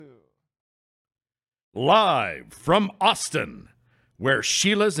Live from Austin, where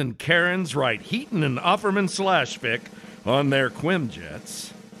Sheilas and Karens ride Heaton and Offerman Slashvik on their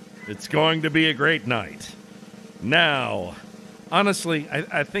Quimjets. It's going to be a great night. Now, honestly,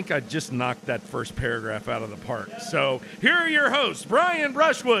 I think I just knocked that first paragraph out of the park. So here are your hosts, Brian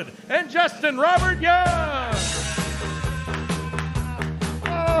Brushwood and Justin Robert Young.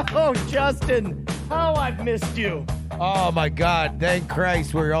 Oh, Justin, how I've missed you. Oh my God! Thank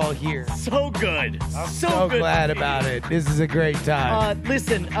Christ we're all here. So good. I'm so good glad to see about you. it. This is a great time.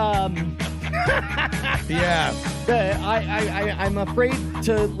 Listen, Yeah. I'm afraid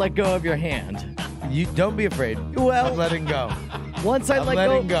to let go of your hand. You don't be afraid. Well, I'm letting go. Once I I'm let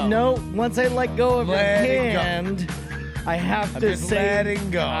letting go. No, once I let go of your Letting go. hand, I have I'm to just say letting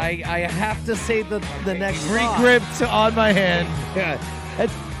go. I have to say the next line. Re-gripped on my hand. Yeah.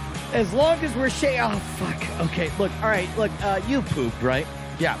 As long as we're oh fuck. Okay, look, all right, look, you pooped, right?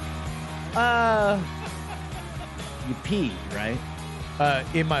 Yeah. You peed, right?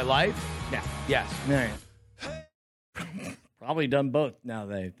 In my life? Yeah. Yes. All right. Probably done both now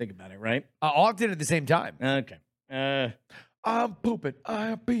that I think about it, right? Often at the same time. Okay. I'm pooping.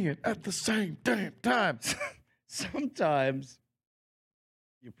 I'm peeing at the same damn time. Sometimes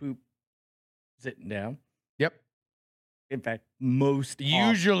you poop sitting down. Yep. In fact, most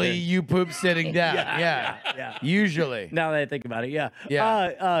Usually often. you poop sitting down. Yeah. Usually. Now that I think about it, yeah.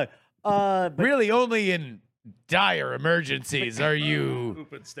 Yeah. But Really only in dire emergencies are you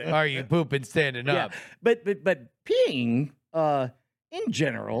pooping standing yeah. up. But peeing, in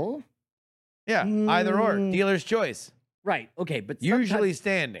general, Yeah, either or. Dealer's choice. right? Okay, but Usually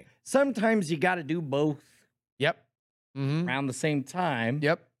standing. sometimes you got to do both Yep. Mm-hmm. around the same time.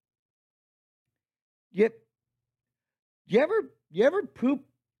 Yep. Yep. You ever poop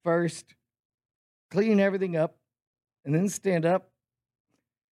first, clean everything up, and then stand up,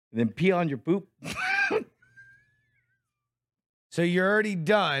 and then pee on your poop? So you're already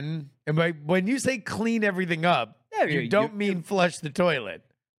done. And when you say clean everything up, Yeah, you don't mean flush the toilet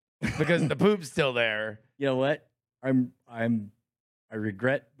because the poop's still there. You know what? I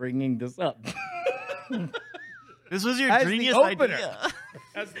regret bringing this up. This was your As the genius opener. idea.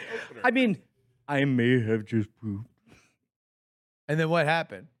 I mean, I may have just pooped. And then what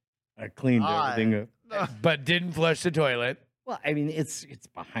happened? I cleaned everything up. But didn't flush the toilet. Well, I mean, it's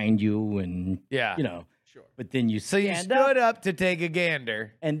behind you, and Yeah. you know. Sure. But then you So you stand stood up, up to take a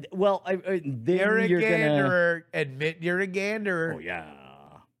gander. and well, then You're a you're gonna. ganderer. Admit you're a ganderer. Oh yeah.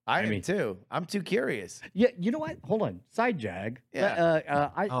 I am mean- too. I'm too curious. Yeah, you know what? Hold on, side jag. Yeah.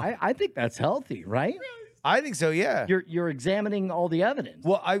 I think that's healthy, right? I think so, yeah. You're examining all the evidence.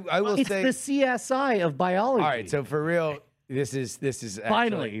 Well, I will it's say. the CSI of biology. All right, so for real, this is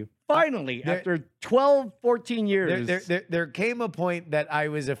actually, finally, there- after 12, 14 years, there came a point that I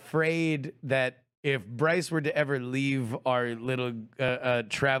was afraid that if Bryce were to ever leave our little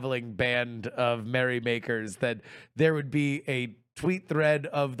traveling band of merrymakers, that there would be a tweet thread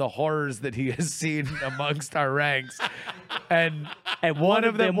of the horrors that he has seen amongst our ranks, and one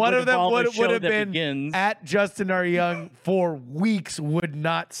of them would have been begins. at Justin R. Young for weeks, would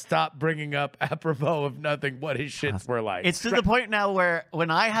not stop bringing up apropos of nothing what his shits were like. It's to the point now where when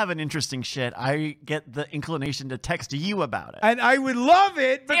I have an interesting shit, I get the inclination to text you about it. And I would love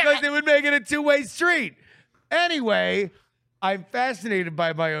it because it would make it a two-way street. Anyway, I'm fascinated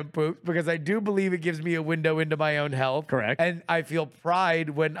by my own poop because I do believe it gives me a window into my own health. Correct. And I feel pride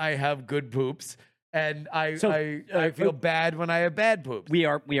when I have good poops. And I feel bad when I have bad poops. We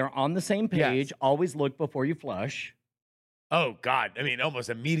are on the same page. Yes. Always look before you flush. Oh God. I mean, almost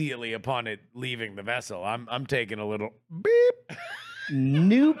immediately upon it leaving the vessel, I'm taking a little beep.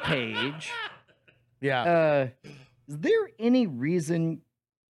 New page. Yeah. Is there any reason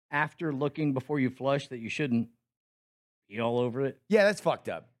after looking before you flush that you shouldn't pee all over it? Yeah, that's fucked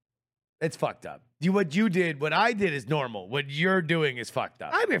up. It's fucked up. What I did is normal. What you're doing is fucked up.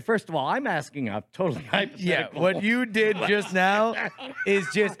 I mean, first of all, I'm asking a totally hypothetical. Yeah, what you did just now is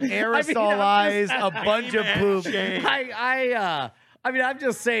just aerosolize a bunch of poop. I mean, I'm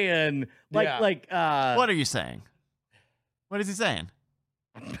just saying, Yeah. What are you saying? What is he saying?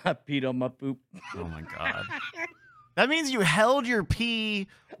 I peed on my poop. Oh my God. That means you held your pee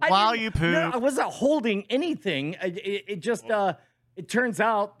while you pooped. No, I wasn't holding anything. It just, it turns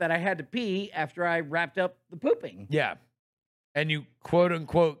out that I had to pee after I wrapped up the pooping. Yeah. And you quote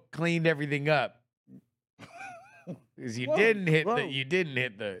unquote cleaned everything up. Because you didn't hit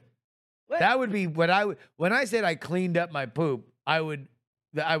the that would be what I would when I said I cleaned up my poop, I would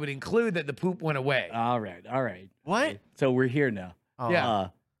include that the poop went away. All right. What? So we're here now. Oh. Yeah.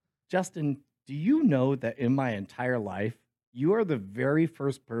 Justin, do you know that in my entire life, you are the very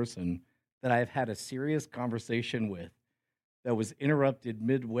first person that I've had a serious conversation with that was interrupted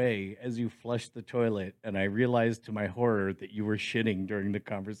midway as you flushed the toilet, and I realized to my horror that you were shitting during the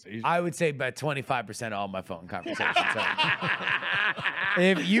conversation? I would say about 25% of all my phone conversations.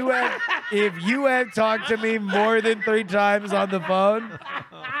 If you have talked to me more than 3 times on the phone,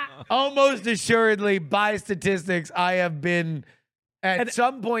 almost assuredly, by statistics, I have been at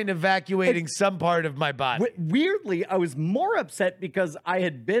some point evacuating some part of my body. Weirdly, I was more upset because I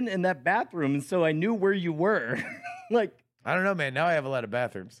had been in that bathroom, and so I knew where you were. Like, I don't know, man. Now I have a lot of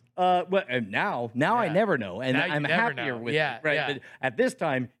bathrooms. well, and now I never know, and Now you I'm never happier know. with Yeah, it. Right, yeah. but at this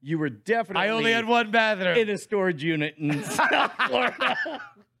time, you were definitely. I only had one bathroom. in a storage unit in South Florida.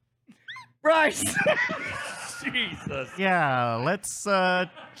 Bryce. Jesus. Yeah, let's try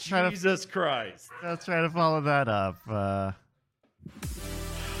Jesus Christ. to follow that up.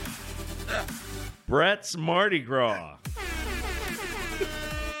 Brett's Mardi Gras.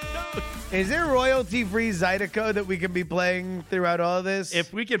 Is there royalty-free Zydeco that we can be playing throughout all of this?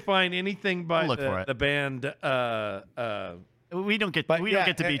 If we could find anything by We'll look for it. the band, We don't get But we yeah, don't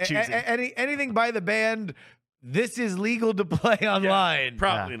get to be choosy. anything by the band, this is legal to play online.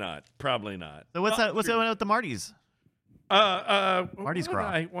 probably not. Probably not. So what's that? What's going on with the Martys? Mardi's why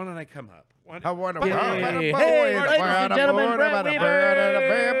Gras. Why don't I come up? Why I want to. Hey, ladies and gentlemen, Brett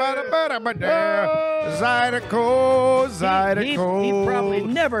Zydeco. He probably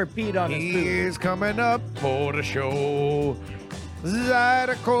never peed on his poop. He's coming up for the show.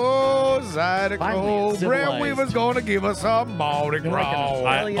 Zydeco, Finally, Zydeco. it's Brett civilized. Weaver's gonna give us some Mardi You're like an Gras. Australian.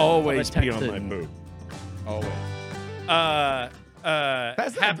 I Brilliant always from a pee on my Texan. poop. Always.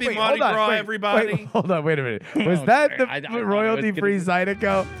 Happy wait, Mardi hold on, Gras, wait, everybody. Wait, hold on, wait a minute. Was that I thought I the was royalty-free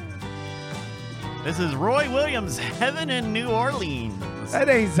Zydeco? This is Roy Williams, Heaven in New Orleans. That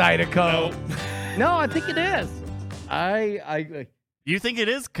ain't Zydeco. No, I think it is. I You think it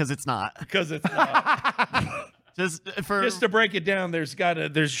is? Because it's not. Because it's not. Just for Just to break it down, there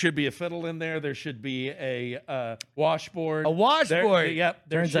should be a fiddle in there. There should be a washboard. A washboard. Yep.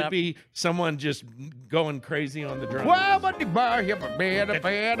 There Turns should up. be someone just going crazy on the drum.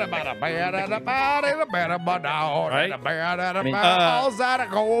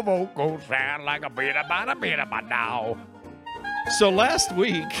 So last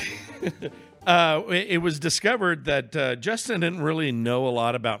week, it was discovered that Justin didn't really know a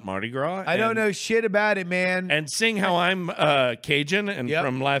lot about Mardi Gras. I don't and- know shit about it, man. And seeing how I'm Cajun and Yep.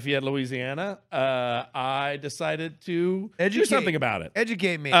 from Lafayette, Louisiana, I decided to do Educate. something about it.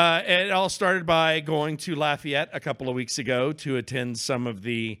 Educate me. It all started by going to Lafayette a couple of weeks ago to attend some of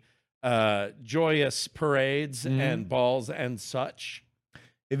the joyous parades and balls and such.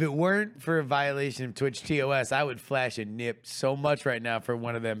 If it weren't for a violation of Twitch TOS, I would flash a nip so much right now for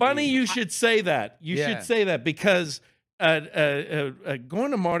one of them. Funny you should say that. You Yeah. should say that because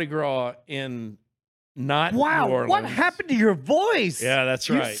going to Mardi Gras in not New wow, Orleans. what happened to your voice? Yeah, that's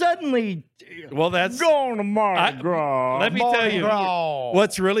You right. suddenly Well, that's going to Mardi I- Gras. let me tell Mardi you. Gras.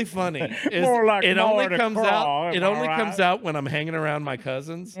 What's really funny is More like it only Mardi comes Gras, out. It am I only comes right? out when I'm hanging around my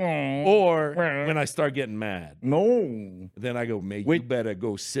cousins, Mm. or when I start getting mad. No. Then I go, "Mate, Which- you better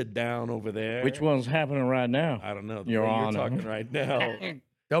go sit down over there." Which one's happening right now? I don't know. The Your way you're Honor. talking right now.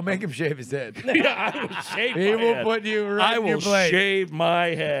 Don't make him shave his head. Yeah, I will shave. He my will head. put you right I in your will place. shave my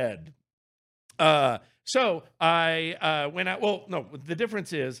head. So I went out. Well, no. The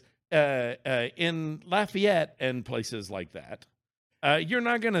difference is in Lafayette and places like that, you're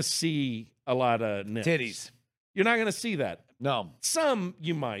not going to see a lot of nips. Titties. You're not going to see that. No. Some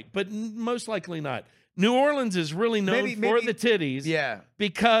you might, but most likely not. New Orleans is really known Maybe- for maybe- the titties Yeah.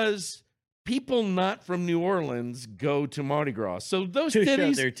 because people not from New Orleans go to Mardi Gras. So those To show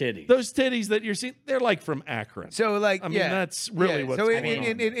titties, their titties. those titties that you're seeing, they're like from Akron. So like, I mean, yeah, that's really yeah. what's so going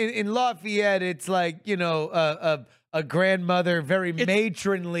in, on. in Lafayette, it's like a grandmother, very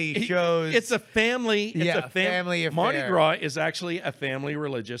matronly shows. It's a family. It's Yeah, a family Mardi affair. Gras is actually a family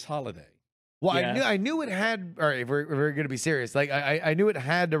religious holiday. Well, Yeah. I knew it had. All right, if we're going to be serious, like I knew it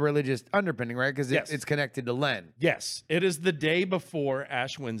had a religious underpinning, right? Because Yes. it's connected to Lent. Yes, it is the day before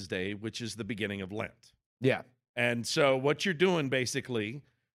Ash Wednesday, which is the beginning of Lent. Yeah, And so what you're doing basically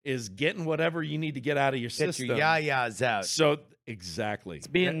is getting whatever you need to get out of your get system. your yayas out. So exactly.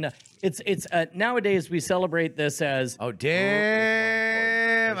 It's nowadays we celebrate this as Oh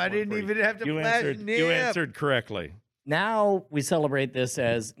damn! I didn't even have to You flash answered. nip. You answered correctly. now we celebrate this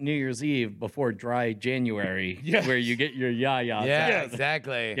as New Year's Eve before dry January, Yes. where you get your yaya. Yeah, Yes.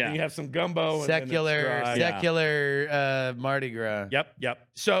 exactly. Yeah. And you have some gumbo. And then it's Secular, dry. secular Mardi Gras. Yep.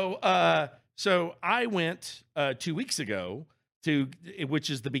 So I went 2 weeks ago which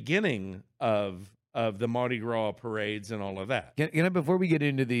is the beginning of of the Mardi Gras parades and all of that. Before we get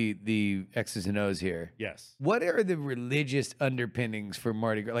into the X's and O's here, Yes. what are the religious underpinnings for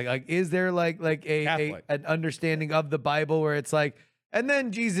Mardi Gras? Like is there like Catholic. an understanding of the Bible where it's like, and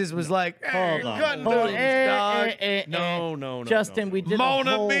then Jesus was like, Hold on. cut Hold on. loose, dog. No. Justin, we did a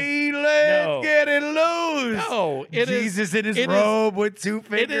Mona whole... B, let's No. get it loose. No, it is. Jesus in his it is- robe with two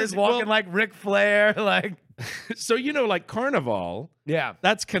fingers is- walking well- like Ric Flair. Like, So like Carnival, yeah.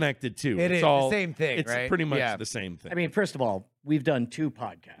 that's connected too. It It's is the all same thing, It's right? pretty much Yeah. the same thing. I mean, first of all, we've done 2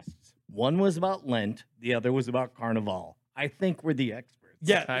 podcasts. One was about Lent. The other was about Carnival. I think we're the experts.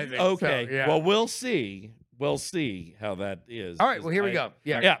 yeah. I think Okay. so, yeah. Well, we'll see. We'll see how that is. All right, 'cause well, here we go.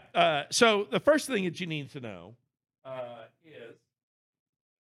 Yeah. Yeah. So the first thing that you need to know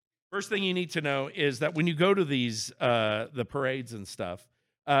is that when you go to these the parades and stuff,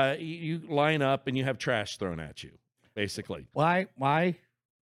 you line up and you have trash thrown at you, basically. Why? Well,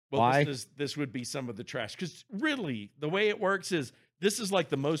 Why? This would be some of the trash because really the way it works is this is like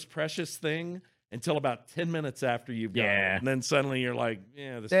the most precious thing until about 10 minutes after you've gone, Yeah. and then suddenly you're like,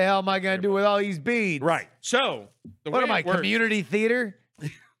 yeah, this The hell am I gonna do with all these beads? right. So the What way am I? it works- Community theater?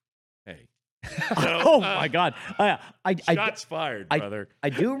 Hey, Oh my God! I shots fired, I- brother. I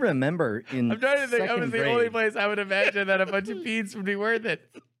do remember in I'm trying to think. That was second the only grade, place I would imagine that a bunch of beads would be worth it.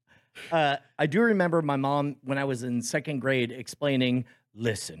 I do remember my mom when I was in second grade explaining,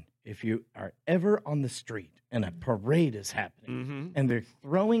 listen, if you are ever on the street and a parade is happening Mm-hmm. and they're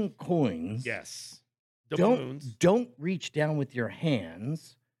throwing coins, Yes. don't reach down with your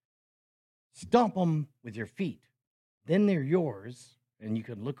hands, stomp them with your feet. Then they're yours, and you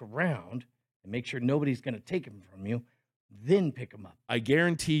can look around and make sure nobody's going to take them from you. Then pick them up. I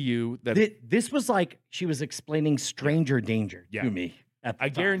guarantee you that This was like she was explaining stranger danger Yeah. to me. At the I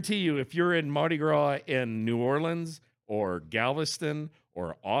time. guarantee you, if you're in Mardi Gras in New Orleans or Galveston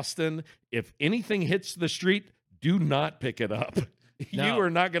or Austin, if anything hits the street, do not pick it up. No. You are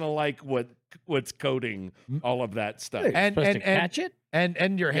not going to like what's coating all of that stuff. Hey, And- supposed and- to catch it.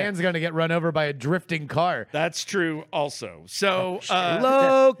 And your hand's gonna get run over by a drifting car. That's true also. So,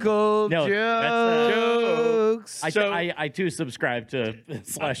 Local No, jokes. I too subscribe to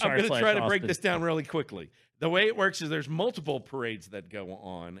slash I'm r going to slash try to break Austin. this down really quickly. The way it works is there's multiple parades that go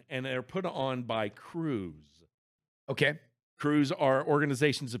on, and they're put on by crews. Okay. Crews are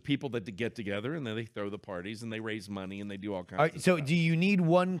organizations of people that get together, and then they throw the parties, and they raise money, and they do all kinds of So stuff. do you need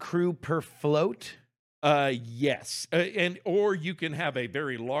one crew per float? Yes, or you can have a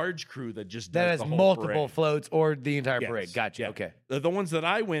very large crew that just That does has the whole multiple parade. floats or the entire Yes, parade. Gotcha. yeah. Okay. The ones that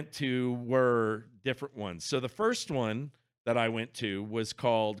I went to were different ones. So the first one that I went to was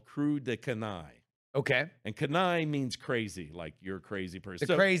called Crew de Canaille. Okay. And Canaille means crazy, like you're a crazy person.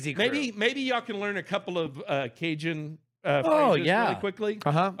 The crazy crew. Maybe y'all can learn a couple of Cajun Oh, phrases yeah. really quickly.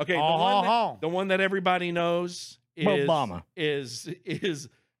 Uh-huh. Okay, Uh-huh. the one that everybody knows is Obama. is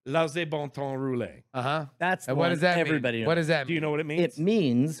Laissez bon temps rouler. Uh-huh. That's the And what one does that everybody mean? knows. What does that Do you mean? know what it means? It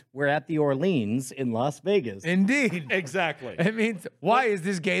means we're at the Orleans in Las Vegas. Indeed. Exactly. It means, why is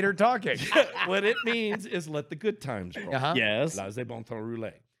this gator talking? What it means is let the good times roll. Uh-huh. Yes. Laissez bon temps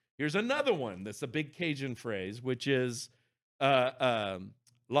rouler. Here's another one that's a big Cajun phrase, which is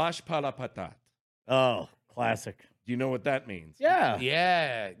lâche pas la patate. Oh, classic. Do you know what that means? Yeah.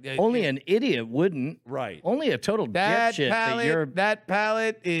 Yeah. Only an idiot wouldn't. Right. Only a total that dipshit pallet, that you're.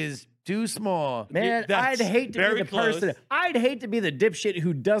 pallet is too small. Man, That's I'd hate to be very the person. close. I'd hate to be the dipshit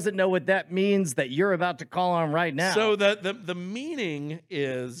who doesn't know what that means that you're about to call on right now. So the meaning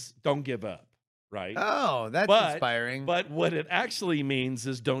is don't give up, right? Oh, that's But- inspiring. But what it actually means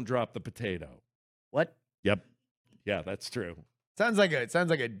is don't drop the potato. what? Yep. Yeah, that's true. sounds like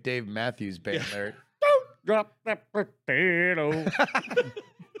a Dave Matthews band lyric. Drop that potato.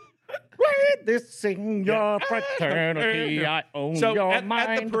 Read this in your fraternity. I own So your at the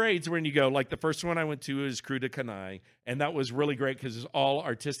mind. parades when you go, like the first one I went to is Crew de Canaille, and that was really great because it's all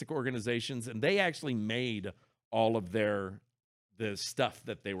artistic organizations, and they actually made all of the stuff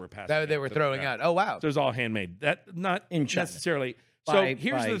that they were passing. That they out were to the throwing crowd. out. Oh wow. So it was all handmade. That not In China. necessarily. So By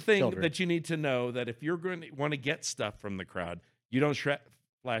here's the thing children. that you need to know: that if you're going to want to get stuff from the crowd, you don't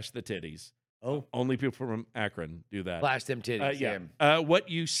flash the titties. Oh, Only people from Akron do that. Flash them titties. Yeah. What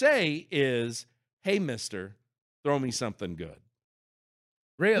you say is, "Hey, Mister, throw me something good."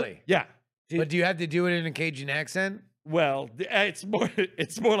 Really? Yeah. But do you have to do it in a Cajun accent? Well, it's more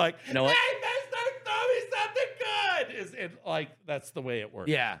like, You know what? "Hey, Mister, throw me something good." Is it like that's the way it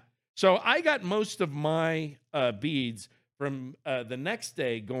works? Yeah. So I got most of my beads from the next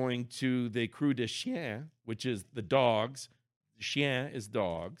day going to the Crew de Chien, which is the dogs. chien is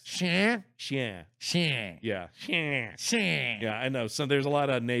dogs. Chien? Chien. Chien. Yeah. Chien. Chien. Yeah, I know. So there's a lot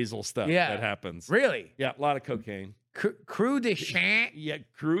of nasal stuff Yeah. that happens. Really? Yeah, a lot of cocaine. Crew de chien? Yeah,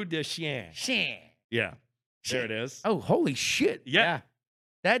 Cru de chien. Chien. Yeah. There it is. Oh, holy shit. Yeah.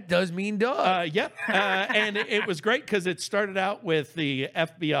 That does mean dog. Yep. And it was great because it started out with the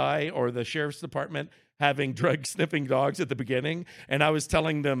FBI or the sheriff's department having drug sniffing dogs at the beginning. And I was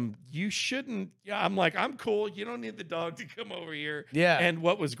telling them, you shouldn't. Yeah, I'm like, I'm cool. You don't need the dog to come over here. Yeah. And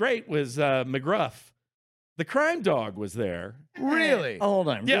what was great was McGruff, the crime dog, was there. Really? Oh, hold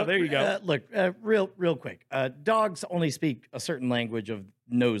on. Yeah, there you go. Look, real quick. Dogs only speak a certain language of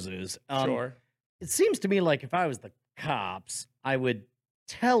noses. Sure. It seems to me like if I was the cops, I would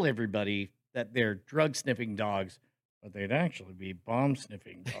tell everybody that they're drug sniffing dogs, but they'd actually be bomb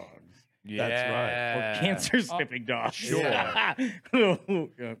sniffing dogs. That's right. Or cancer sniffing dogs. Sure. Yeah.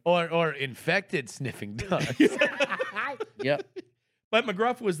 Or infected sniffing dogs. Yep. But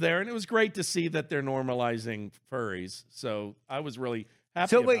McGruff was there, and it was great to see that they're normalizing furries. So I was really happy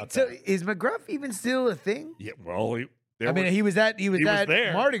So about wait, that. so is McGruff even still a thing? Yeah, well, He was at he was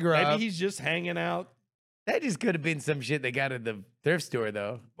there. Mardi Gras. Maybe he's just hanging out. That just could have been some shit they got at the thrift store,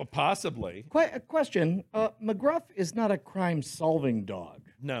 though. Well, possibly. A question. McGruff is not a crime-solving dog.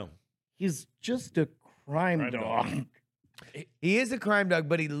 No. He's just a crime Crime dog. dog. He is a crime dog,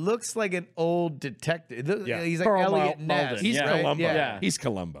 but he looks like an old detective. Yeah. He's like Carl Elliot Malden. Ness. He's Yeah. Columbo. Yeah. He's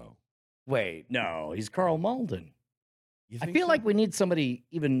Columbo. Wait. No, he's Carl Malden. You I think feel so? like we need somebody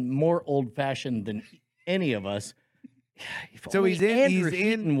even more old-fashioned than any of us. If So only he's in. Andrew He's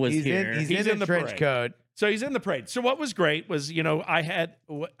Heaton in. was He's here. in. He's He's in in the the trench parade. coat. So he's in the parade. So what was great was, I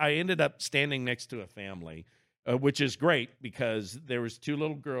ended up standing next to a family, which is great because there was two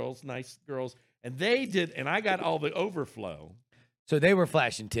little girls, nice girls, and I got all the overflow. So they were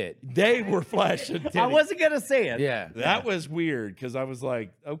flashing tit. They were flashing titties. I wasn't gonna say it. Yeah. That was weird because I was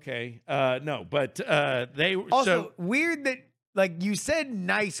like, okay, no, but they were Also so weird that like you said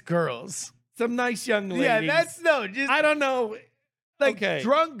nice girls. some nice young ladies. Yeah, that's no just I don't know. like okay.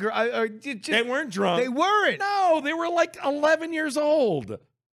 drunk girl or just They weren't drunk. They weren't. No, they were like 11 years old.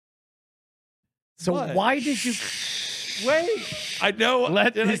 So What? why did you? Wait, I know.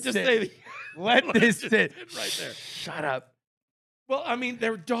 Let did I this just sit. say? Let this sit. right there. Shut up. Well, I mean,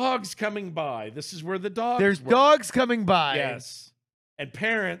 there are dogs coming by. This is where the dogs. There's were. dogs coming by. Yes, and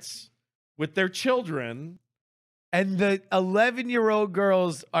parents with their children. And the 11-year-old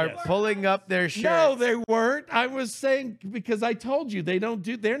girls are Yes. pulling up their shirts. No, they weren't. I was saying because I told you they don't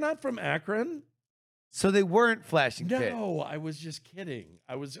do. They're not from Akron. So they weren't flashing tit. No, I was just kidding.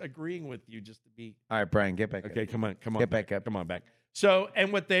 I was agreeing with you just to be. All right, Brian, get back Okay, up. come on. Get back up. Come on back. So,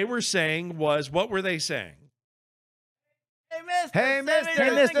 and what they were saying was, what were they saying? Hey, mister, Hey,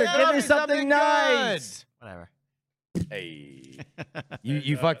 mister, give me something nice. Whatever. Hey.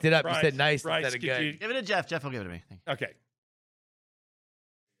 You fucked it up. Bryce, You said nice Bryce, instead of could good. you- Give it to Jeff. Jeff will give it to me. Okay.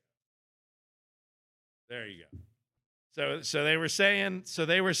 There you go. So they were saying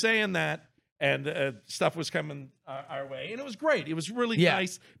that, and stuff was coming our way, and it was great. It was really Yeah.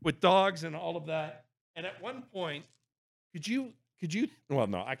 nice with dogs and all of that. And at one point, could you? Well,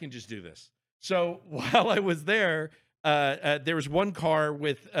 no, I can just do this. So while I was there was one car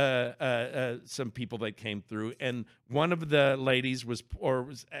with some people that came through, and one of the ladies was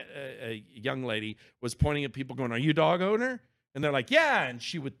a young lady was pointing at people, going, "Are you a dog owner?" And they're like, "Yeah," and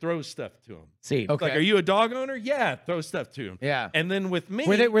she would throw stuff to them. See, Okay. Like, "Are you a dog owner?" "Yeah," throw stuff to him. Yeah. And then with me,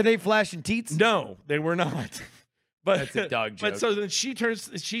 Were they flashing teats? no, they were not. But That's a dog joke. But so then she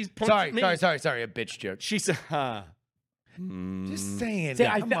points Sorry, at me. sorry, a bitch joke. She said, Just saying. See,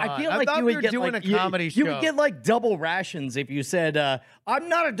 come I on. feel I like thought you we would were get doing like a comedy you show. would get like double rations if you said, "I'm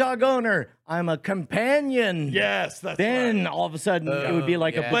not a dog owner. I'm a companion." Yes, that's Then right. all of a sudden it would be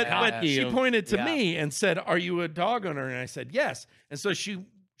like yeah. a But bukkake she of- pointed to Yeah. me and said, "Are you a dog owner?" And I said, "Yes." And so she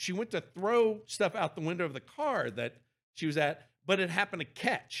went to throw stuff out the window of the car that she was at, but it happened to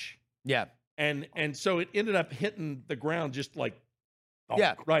catch, Yeah. and so it ended up hitting the ground just like,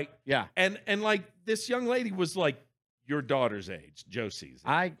 Yeah. right, yeah. and like this young lady was like your daughter's age, Josie's.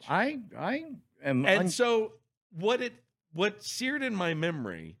 I am. And so what seared in my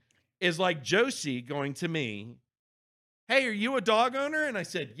memory is like Josie going to me, "Hey, are you a dog owner?" And I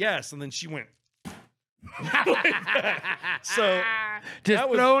said, "Yes." And then she went like that. So Just that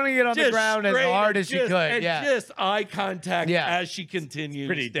was throwing it on the just ground as straight hard and as she just- could. and Yeah. just eye contact Yeah. as she continues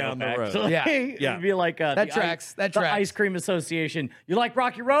pretty down the dope, road. actually. Yeah. Yeah. It'd be like That the tracks. That the tracks. Ice Cream Association. You like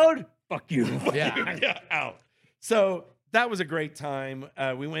Rocky Road? Fuck you. Yeah. Yeah, out. So that was a great time.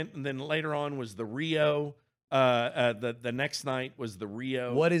 We went, and then later on was the Rio The next night was the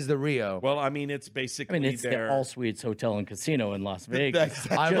Rio. What is the Rio? Well, I mean, it's I basically mean, it's their the All Suites Hotel and Casino in Las Vegas,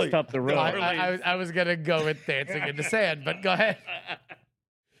 Exactly. just up the road. I was gonna go with Dancing in the Sand, but go ahead.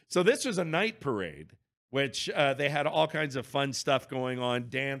 So this was a night parade, which they had all kinds of fun stuff going on.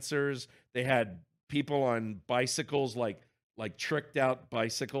 Dancers. They had people on bicycles, like tricked out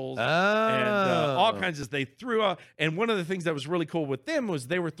bicycles, and all kinds of. They threw out. And one of the things that was really cool with them was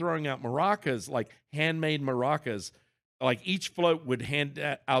they were throwing out maracas, like handmade maracas. Like each float would hand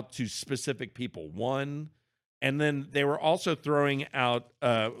that out to specific people. One. And then they were also throwing out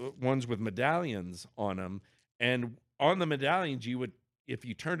ones with medallions on them. And on the medallions, you would, if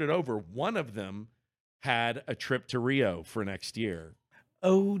you turned it over, one of them had a trip to Rio for next year.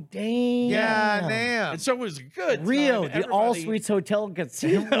 Oh, dang. Yeah, damn. And so it was a good. Rio, time. the All Everybody- Suites Hotel and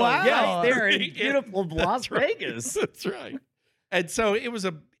Casino. Wow. Yes, there in Yeah, beautiful Las Vegas. That's right. And so it was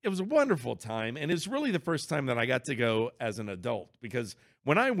a wonderful time, and it's really the first time that I got to go as an adult, because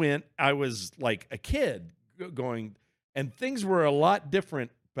when I went, I was like a kid going, and things were a lot different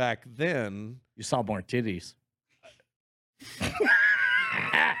back then. You saw more titties.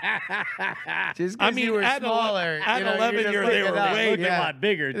 Just 'cause I mean, you were at smaller. at you know, 11 you're just years, they looking were up. way- Looked Yeah. a lot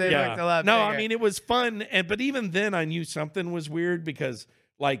bigger. They too. looked a lot No, bigger. I mean, it was fun, but even then, I knew something was weird because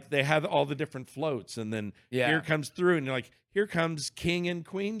like they had all the different floats, and then Yeah. here comes through, and you're like, here comes King and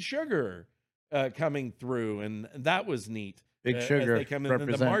Queen Sugar coming through, and that was neat. Big as Sugar, they come in, and the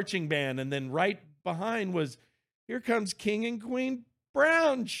represent. marching band, and then right behind was, here comes King and Queen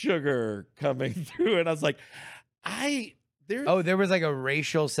Brown Sugar coming through, and I was like, there. Oh, there was like a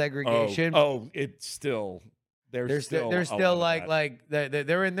racial segregation. It's still they're still they're a still lot of like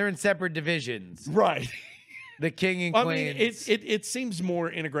they're in separate divisions. that. Right. The king and I queen. mean, it seems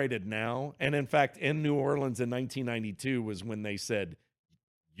more integrated now. And in fact, in New Orleans in 1992 was when they said,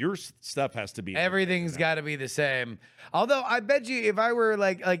 your stuff has to be Everything's got to be the same. Although I bet you, if I were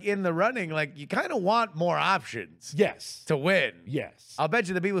like in the running, like you kind of want more options Yes. to win. Yes. I'll bet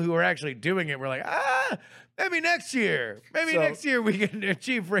you the people who were actually doing it were like, maybe next year. Maybe So- next year we can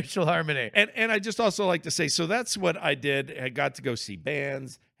achieve racial harmony. And I just also like to say, so that's what I did. I got to go see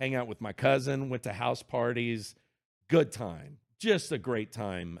bands, hang out with my cousin, went to house parties. Good time. Just a great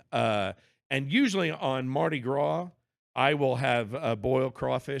time. And usually on Mardi Gras, I will have boiled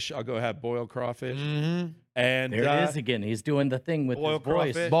crawfish. I'll go have boiled crawfish. Mm-hmm. And There it is again. He's doing the thing with his boiled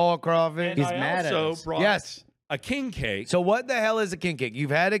voice. crawfish. Ball crawfish. And He's I mad at also us. brought Yes. a king cake. So what the hell is a king cake?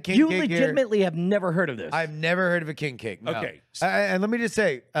 You've had a king You cake here. legitimately have never heard of this. I've never heard of a king cake. No. Okay. And let me just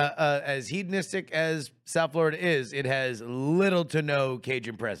say, as hedonistic as South Florida is, it has little to no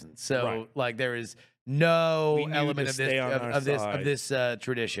Cajun presence. So, Right. like, there is no We knew element to of this stay on our of side. this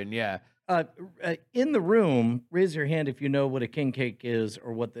tradition. Yeah. In the room, raise your hand if you know what a king cake is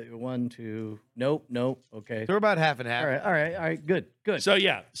or what the 1, 2. Nope. Okay. So we're about half and half. All right. Good. So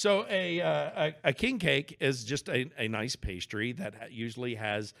yeah, so a king cake is just a nice pastry that usually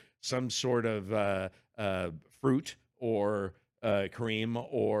has some sort of fruit or cream,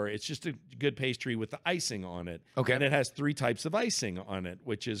 or it's just a good pastry with the icing on it. Okay. And it has 3 types of icing on it,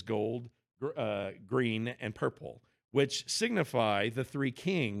 which is gold, green, and purple, which signify the 3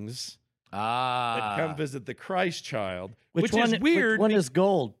 kings that come visit the Christ child, which one, is weird. Which one is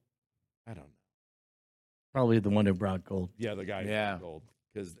gold? I don't know. Probably the one who brought gold. Yeah, the guy who Yeah. brought gold,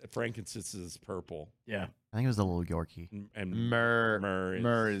 because frankincense is purple Yeah. I think it was the little Yorkie. and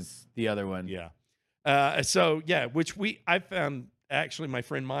Myrrh is the other one. Yeah. So yeah, which I found actually my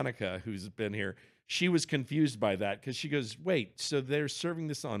friend Monica, who's been here, she was confused by that because she goes, "Wait, so they're serving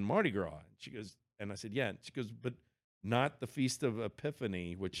this on Mardi Gras?" And she goes, and I said, "Yeah." And she goes, "But not the Feast of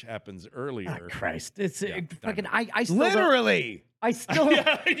Epiphany, which happens Ah, earlier." Christ. It's Yeah, fucking. I still don't- Literally. I still.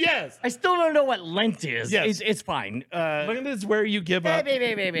 Yes. I still don't know what Lent is. Yes. It's fine. Look at this, where you give up.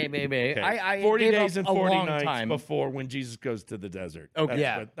 Okay. I 40 gave days up and a 40 long nights time. before when Jesus goes to the desert.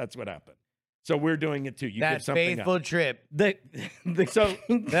 Okay. That's what happened. So we're doing it too. You give That something faithful up. trip. The So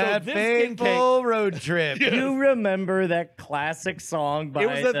That this king faithful road trip. you remember that classic song by It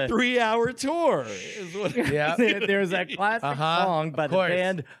was a the 3-hour tour. Is what Yeah. There's that classic Uh-huh, song by of the course.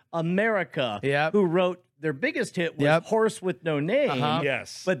 band America, Yep. who wrote their biggest hit was Yep. Horse with No Name. Uh-huh.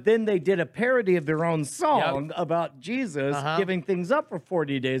 Yes. But then they did a parody of their own song about Jesus Uh-huh. giving things up for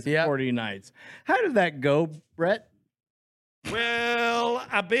 40 days and Yep. 40 nights. How did that go, Brett? Well,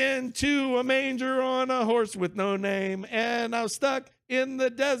 I've been to a manger on a horse with no name, and I was stuck in the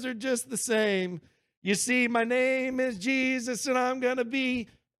desert just the same. You see, my name is Jesus, and I'm going to be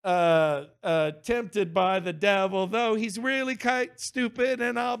tempted by the devil, though he's really quite stupid,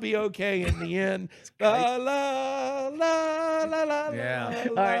 and I'll be okay in the end. La la la la la. Yeah.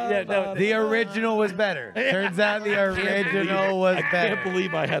 All right, yeah, no, The original was better. Turns out the original was I better. can't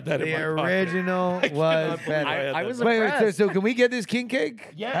believe I had that The in my pocket. original I cannot was believe better. I had I that. was Wait, impressed. so can we get this king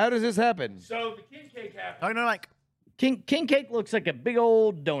cake? Yeah. How does this happen? So the king cake happened. Oh no, like King cake looks like a big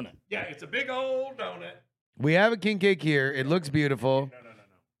old donut. Yeah, it's a big old donut. We have a king cake here. It looks beautiful.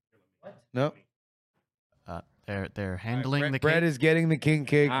 No. they're handling the Brett cake. is getting the king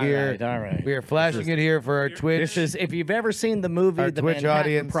cake here. All right. We are flashing it here for our Twitch. This is if you've ever seen the movie Our The Twitch Manhattan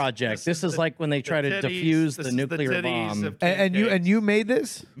audience. Project. This is like when they try to defuse the nuclear bomb. and you made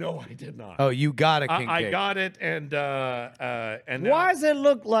this? No, I did not. Oh, you got a king I cake. got it, and now- Why does it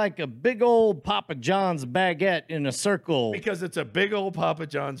look like a big old Papa John's baguette in a circle? Because it's a big old Papa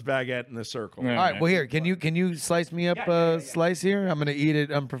John's baguette in the circle. Yeah. All right. Well, here, can you slice me up a slice here? I'm gonna eat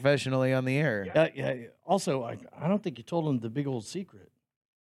it unprofessionally on the air. Yeah. Also, I don't think you told him the big old secret.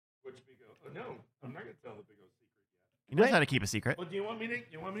 Which big old? No, I'm not gonna tell the big old secret. He knows how to keep a secret. Well, do you want me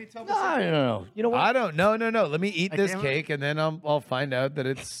to tell the No, secret? no. You know what? I don't. No. Let me eat I this can't- cake, and then I'll find out that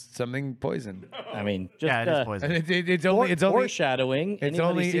it's something poison. I mean, just Yeah, it is poison. And it's only foreshadowing. it's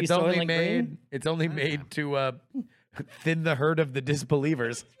Anybody see it's only Soylent made Green? it's only made to thin the herd of the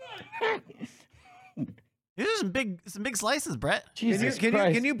disbelievers. These are some big slices, Brett. Jesus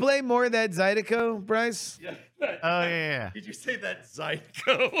Christ. Can you play more of that Zydeco, Bryce? Oh yeah. Did you say that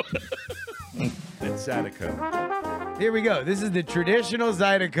Zydeco? It's Zydeco. Here we go. This is the traditional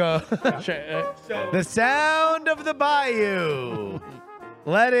Zydeco. The sound of the bayou.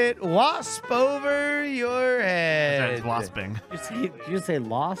 Let it wasp over your That's head. wasping. Did you say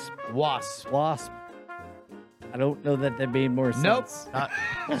wasp? Wasp. Wasp. I don't know that made more Nope. sense.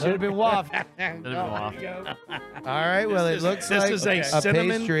 Should have been waft. Should've been off. All right. Well, it looks This like is a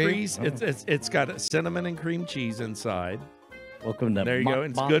cinnamon pastry. crease. It's got a cinnamon and cream cheese inside. Welcome to There you go.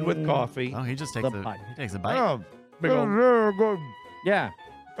 It's good with coffee. Oh, he just takes The bite. he takes a bite. Oh, Big old- very good. Yeah.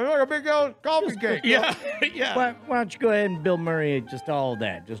 It's like a big old coffee cake. Yeah, yeah. Why don't you go ahead and Bill Murray just all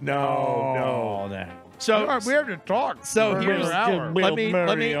that? Just No, all no. that. So we have to talk. So for here's another hour. Bill let me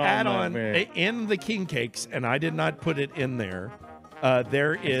Murray add on on that, man. in the king cakes, and I did not put it in there.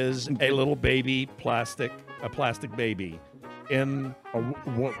 There is a little baby plastic baby in.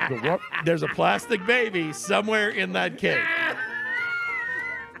 There's a plastic baby somewhere in that cake.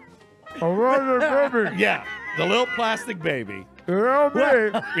 Yeah, the little plastic baby.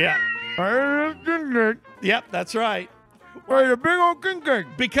 Yeah. Yep, that's right. Wait, a big old king cake.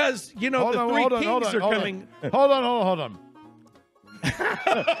 Because the three kings are coming. Hold on.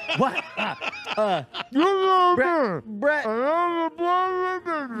 What? Brett,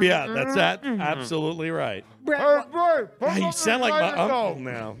 Yeah, that's that. Absolutely right. Brett, Yeah, you sound like my uncle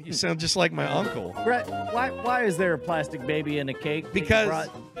now. You sound just like my uncle. Brett, why is there a plastic baby in a cake? that you Because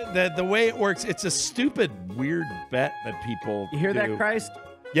brought? the way it works, it's a stupid, weird bet that people You hear do. that, Christ?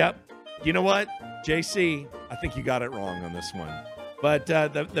 Yep. You know what, JC? I think you got it wrong on this one. But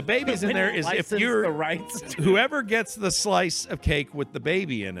the baby's in there is if License you're the rights. whoever gets the slice of cake with the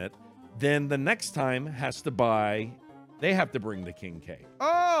baby in it, then the next time has to buy. They have to bring the king cake.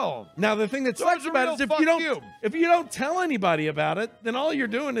 Oh, Now the thing that So sucks it's a about real it is fuck if you don't tell anybody about it, then all you're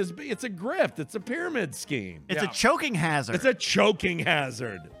doing is it's a grift. It's a pyramid scheme. It's a choking hazard. It's a choking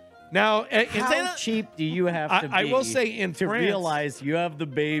hazard. Now, How cheap do you have to be? I will say in to France- realize you have the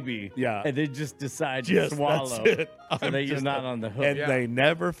baby, Yeah. and then just decide to just swallow, that's it. so I'm that you're just- not on the hook. And they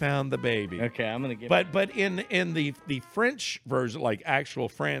never found the baby. Okay, I'm gonna give. But in the French version, like actual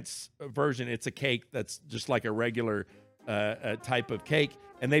France version, it's a cake that's just like a regular type of cake,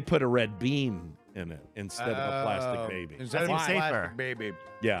 and they put a red bean in it instead of a plastic baby. Instead of a That's safer. plastic baby.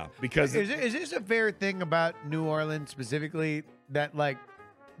 Yeah, because Is this a fair thing about New Orleans specifically that like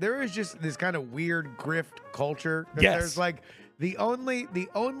there is just this kind of weird grift culture? 'Cause Yes. There's like the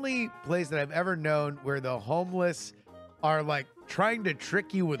only place that I've ever known where the homeless are like trying to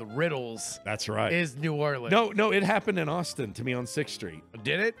trick you with riddles that's right. is New Orleans. No, it happened in Austin to me on 6th Street.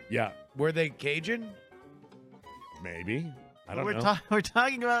 Did it? Yeah, Were they Cajun? maybe. I don't we're, know. we're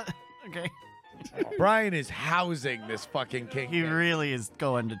talking about. Okay. Brian is housing this fucking king. He cake. really is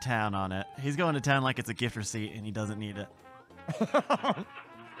going to town on it. He's going to town like it's a gift receipt, and he doesn't need it.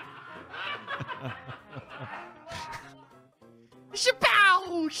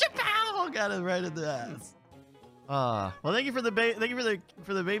 Shapow! Shapow! Got it right in the ass. Well, thank you for the baby. Thank you for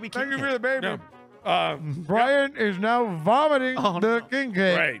the baby. Thank you king for the baby. No. Brian is now vomiting Oh, the no. king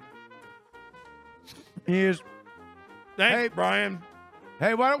cake. Right. He is. Thanks, Hey. Brian.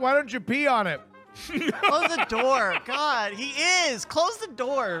 Hey, why don't you pee on it? Close the door. God, he is. Close the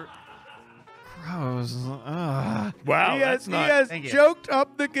door. Gross. Ugh. Wow, that's he not. has Thank you. choked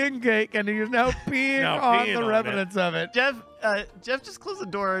up the king cake, and he is now peeing Now on peeing the on remnants of it. Jeff just closed the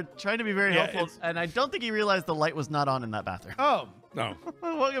door, trying to be very Yeah, helpful, it's- and I don't think he realized the light was not on in that bathroom. Oh, No.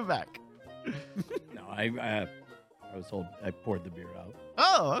 Welcome back. No, I was told I poured the beer out.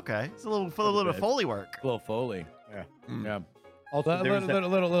 Oh, okay. It's a little bit of bit. Foley work. little Foley. Yeah. Yeah. Also, there was that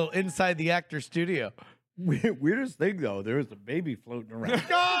Little inside the actor studio. weirdest thing though. There was a baby floating around.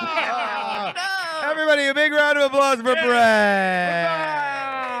 Everybody, a big round of applause for Brad.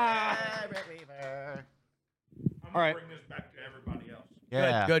 All right. Bring this back to everybody else.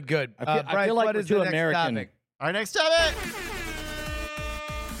 Yeah. Good. I feel Bryce, like what we're is the too next American. topic? Our next topic.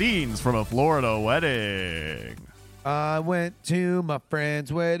 Scenes from a Florida wedding. I went to my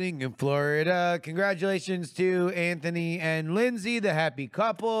friend's wedding in Florida. Congratulations to Anthony and Lindsay, the happy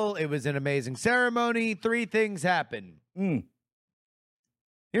couple. It was an amazing ceremony. 3 things happened. Mm.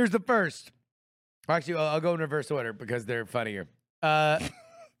 Here's the first. Actually, I'll go in reverse order because they're funnier.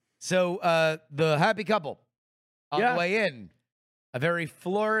 So the happy couple on Yeah. the way in, a very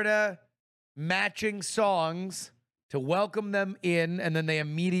Florida matching songs to welcome them in, and then they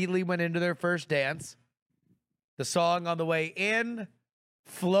immediately went into their first dance. The song on the way in,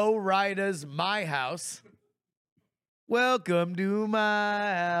 Flo Rida's My House. Welcome to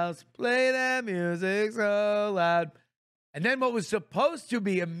my house. Play that music so loud. And then what was supposed to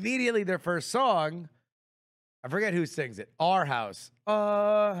be immediately their first song, I forget who sings it. Our House.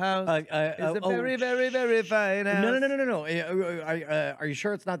 Our House is a very, very, very fine house. No. Are you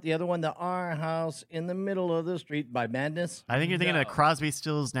sure it's not the other one? The Our House in the Middle of the Street by Madness? I think you're thinking No. of Crosby,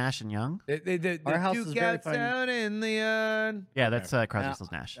 Stills, Nash, and Young. The Our House Duke is very outs fine. down in the yard. Yeah, that's Crosby, Yeah.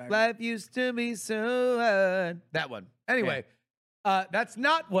 Stills, Nash. Life used to be so hard. That one. Anyway, that's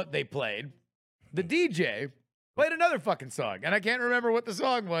not what they played. The DJ played another fucking song, and I can't remember what the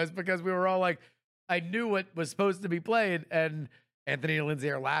song was because we were all like, I knew what was supposed to be played, and Anthony and Lindsay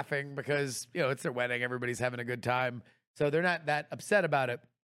are laughing because, you know, it's their wedding. Everybody's having a good time. So they're not that upset about it.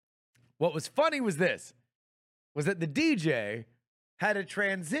 What was funny was this, was that the DJ had a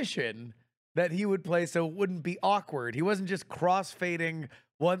transition that he would play so it wouldn't be awkward. He wasn't just crossfading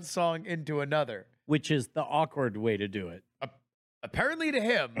one song into another. Which is the awkward way to do it. Apparently to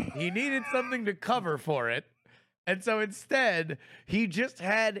him, he needed something to cover for it. And so instead, he just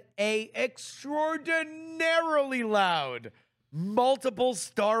had a extraordinarily loud multiple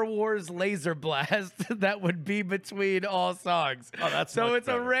Star Wars laser blast that would be between all songs. Oh, that's so much it's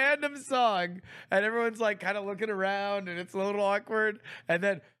better. a random song, and everyone's like kind of looking around, and it's a little awkward. And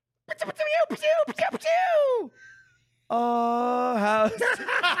then, oh, house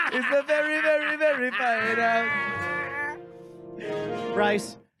is a very, very, very fine house.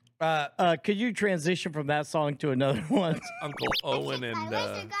 Bryce, could you transition from that song to another one? Uncle Owen I and wish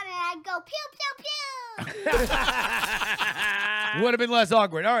I got it. I'd go pew pew pew. Would have been less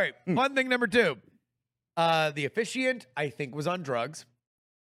awkward. All right. Fun thing number 2. The officiant, I think, was on drugs.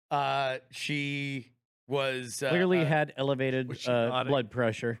 She was Clearly had elevated was she nodding? blood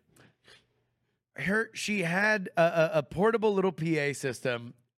pressure. she had a portable little PA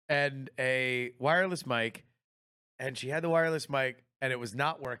system and a wireless mic, and she had the wireless mic and it was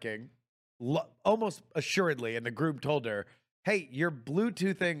not working, almost assuredly. And the group told her, "Hey, you're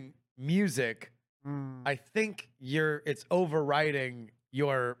Bluetoothing music. I think it's overriding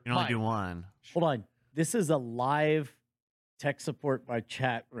your You can only mic." do one. Hold on. This is a live tech support by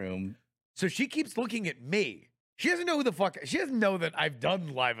chat room. So she keeps looking at me. She doesn't know who the fuck. She doesn't know that I've done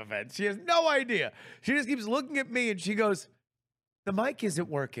live events. She has no idea. She just keeps looking at me and she goes, "The mic isn't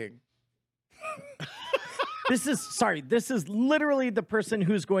working." This is literally the person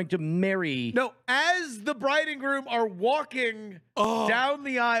who's going to marry. No, as the bride and groom are walking down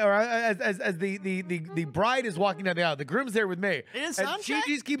the aisle, or as the bride is walking down the aisle, the groom's there with me. They didn't And sound she check?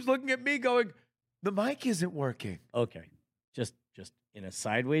 just keeps looking at me going, "The mic isn't working." Okay. Just in a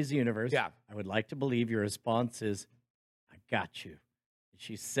sideways universe. Yeah. I would like to believe your response is, "I got you."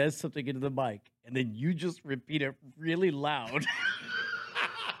 She says something into the mic, and then you just repeat it really loud.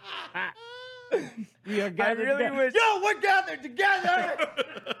 We are I gathered really together. wish. Yo, we're gathered together.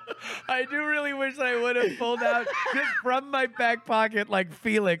 I do really wish I would have pulled out just from my back pocket like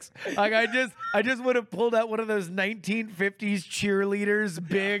Felix. Like I just would have pulled out one of those 1950s cheerleaders,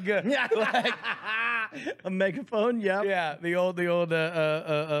 big, like, A megaphone. Yep. yeah, the old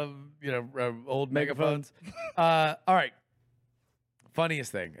old megaphones. All right.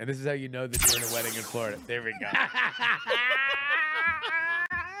 Funniest thing, and this is how you know that you're in a wedding in Florida. There we go.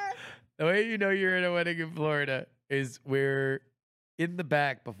 The way you know you're in a wedding in Florida is we're in the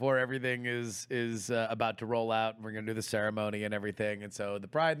back before everything is about to roll out, and we're gonna do the ceremony and everything. And so the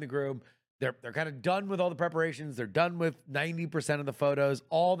bride and the groom, they're kind of done with all the preparations. They're done with 90% of the photos.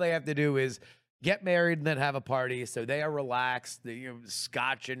 All they have to do is get married and then have a party. So they are relaxed. The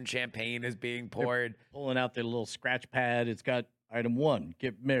scotch and champagne is being poured. Pulling out their little scratch pad. It's got item 1,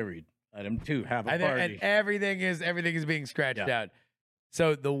 get married. Item 2, have a party. And everything is being scratched out.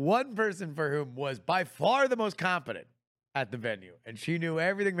 So the one person for whom was by far the most confident at the venue, and she knew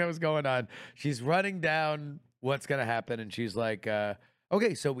everything that was going on, she's running down what's going to happen, and she's like,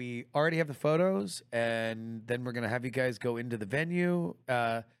 okay, so we already have the photos, and then we're going to have you guys go into the venue,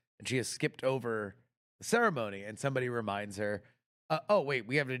 and she has skipped over the ceremony, and somebody reminds her, oh, wait,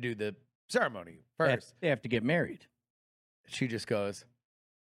 we have to do the ceremony first. They have to get married. She just goes,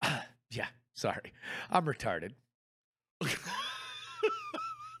 yeah, sorry, I'm retarded.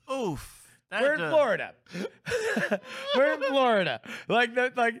 Oof. We're in Florida. We're in Florida. Like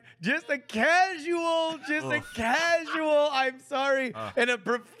just a casual, I'm sorry, in a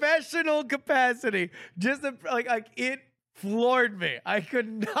professional capacity. Just like it floored me. I could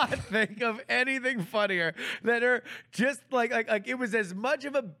not think of anything funnier than her. Just like it was as much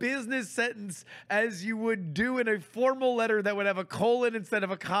of a business sentence as you would do in a formal letter that would have a colon instead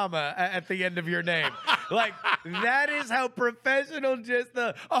of a comma at the end of your name. Like that is how professional. Just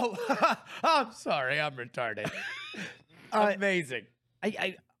I'm sorry, I'm retarded. Amazing.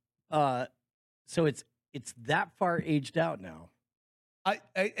 So it's that far aged out now. I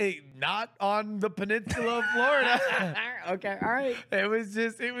not on the peninsula of Florida. Okay, all right. It was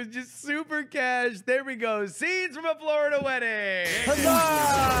just super cash. There we go. Scenes from a Florida wedding.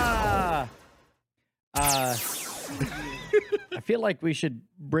 Huzzah! I feel like we should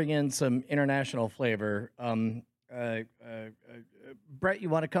bring in some international flavor. Brett, you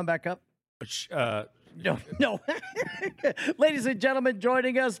want to come back up? No. Ladies and gentlemen,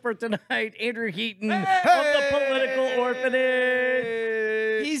 joining us for tonight, Andrew Heaton of the Political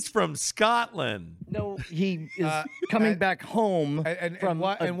Orphanage. He's from Scotland. No, he is coming back home from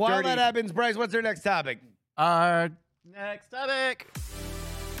while that happens, Bryce, what's our next topic? Next topic.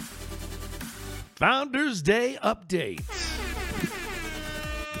 Founders Day update.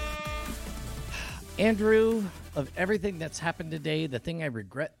 Andrew, of everything that's happened today, the thing I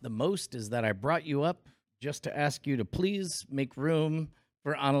regret the most is that I brought you up just to ask you to please make room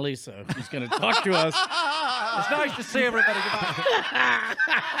for Annalisa, who's going to talk to us. It's nice to see everybody.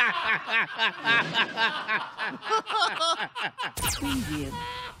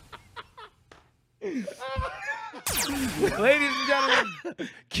 Ladies and gentlemen,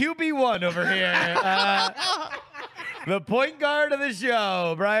 QB1 over here. The point guard of the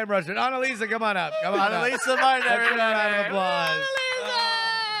show, Brian Rushton. Annalisa, come on up. Come on Annalisa Martin, Let's give her a everybody. round of applause.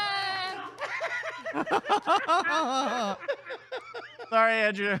 Sorry,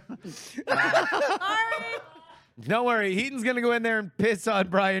 Andrew. Don't worry, Heaton's going to go in there and piss on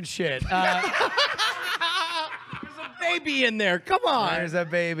Brian's shit. Baby in there. Come on. There's a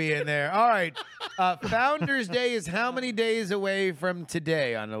baby in there. All right. Founders Day is how many days away from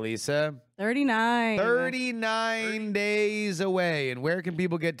today, Annalisa? 39. 39 days away. And where can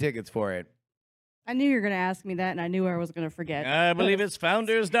people get tickets for it? I knew you were going to ask me that, and I knew I was going to forget. I believe it's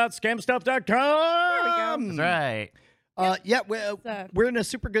founders.scamstuff.com. There we go. That's right. We're in a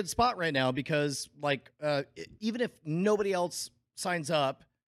super good spot right now because, even if nobody else signs up,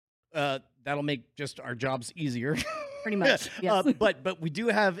 that'll make just our jobs easier. Pretty much, yes. But we do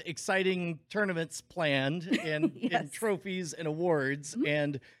have exciting tournaments planned and, Yes. and trophies and awards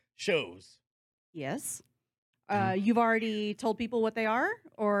and shows. Yes. You've already told people what they are,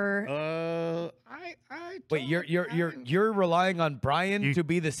 or Wait, you're relying on Brian to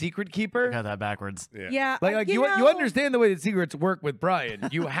be the secret keeper? Got that backwards. yeah, Like you understand the way that secrets work with Brian.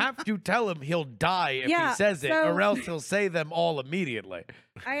 You have to tell him he'll die if Yeah, he says it, so- or else he'll say them all immediately.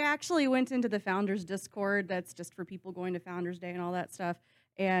 I actually went into the Founders Discord. That's just for people going to Founders Day and all that stuff.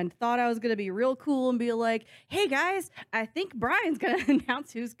 And thought I was going to be real cool and be like, hey, guys, I think Brian's going to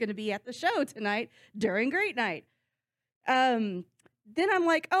announce who's going to be at the show tonight during Great Night. Then I'm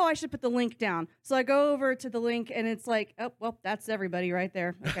like, oh, I should put the link down. So I go over to the link, and it's like, oh, well, that's everybody right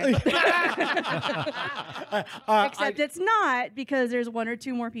there. Okay. Except it's not, because there's one or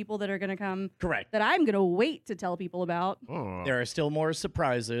two more people that are going to come Correct. that I'm going to wait to tell people about. Oh. There are still more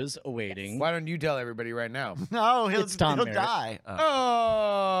surprises awaiting. Why don't you tell everybody right now? No, he'll It's Tom Merritt. die.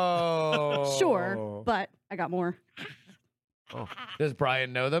 Oh. Sure, but I got more. Does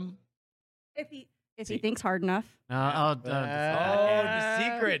Brian know them? If he thinks hard enough. The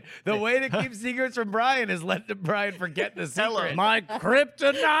secret. The way to keep secrets from Brian is let Brian forget the Tell him. secret. My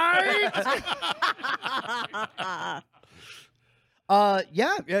kryptonite.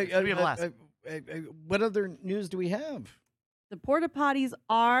 Yeah. gonna be a blast. What other news do we have? The porta potties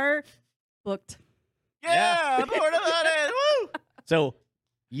are booked. Yeah, porta potties. Woo! So,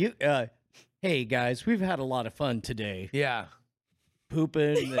 hey guys, we've had a lot of fun today, Yeah.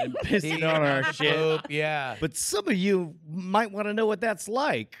 pooping and pissing on our shit. Poop, yeah. But some of you might want to know what that's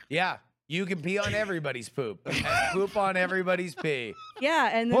like. Yeah. You can pee on everybody's poop. And poop on everybody's pee. Yeah,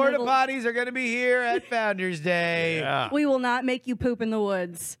 and then Porta it'll- potties are going to be here at Founders Day. Yeah. we will not make you poop in the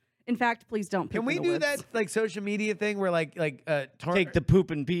woods. In fact, please don't poop Can we in the do woods. that like social media thing where Take the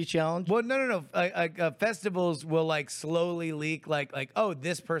poop and pee challenge. Well, no. Festivals will like slowly leak, like, oh,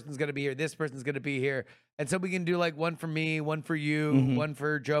 this person's gonna be here, this person's gonna be here, and so we can do like one for me, one for you, one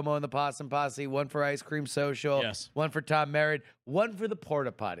for Jomo and the Possum Posse, one for Ice Cream Social, Yes. one for Tom Merritt, one for the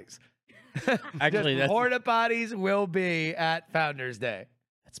porta potties. Actually, that's porta potties will be at Founders Day.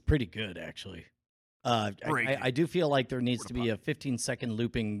 pretty good, actually. I do feel like there needs to be a 15-second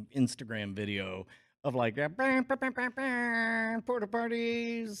looping Instagram video of like porta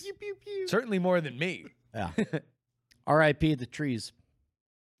parties. Certainly more than me. Yeah. R.I.P. the trees.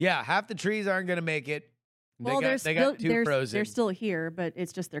 Yeah, half the trees aren't gonna make it. Well, They got two they're frozen. still here, but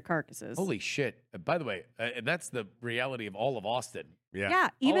it's just their carcasses. Holy shit! By the way, and that's the reality of all of Austin. yeah, All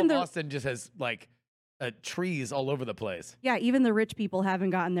even of the Austin just has like trees all over the place. even the rich people haven't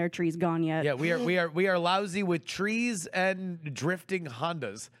gotten their trees gone yet. Yeah, we are lousy with trees and drifting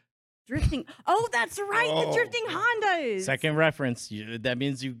Hondas. Drifting. Oh, that's right, the drifting Hondas. Second reference. That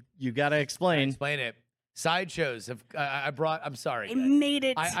means you got to explain. Explain it. Sideshows have. I brought. I'm sorry. I guys. made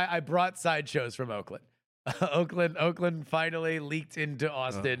it. I brought sideshows from Oakland. Oakland finally leaked into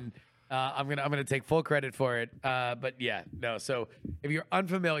Austin. I'm gonna take full credit for it. But yeah, no. So if you're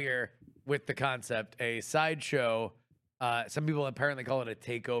unfamiliar with the concept, a sideshow. Some people apparently call it a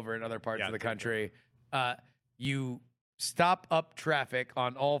takeover in other parts of the country. You stop up traffic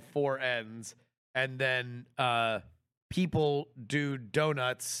on all four ends, and then people do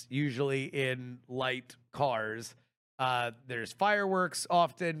donuts, usually in light cars. There's fireworks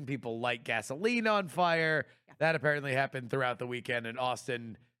often. People light gasoline on fire. Yeah. That apparently happened throughout the weekend in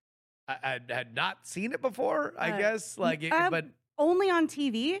Austin. I had not seen it before, I guess. But only on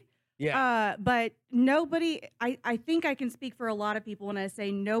TV. yeah. But nobody, I think I can speak for a lot of people when I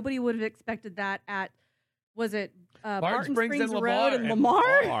say nobody would have expected that at, was it Barton Springs and Road and Lamar.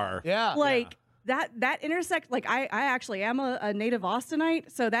 Lamar? Yeah. Like that intersect, like I actually am a native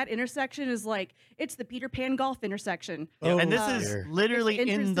Austinite, so that intersection is like, it's the Peter Pan Golf intersection. And this Oh, is dear. literally It's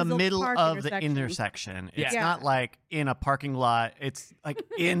in the Intercizzle middle Park of the intersection. intersection. It's Yeah. not like in a parking lot. It's like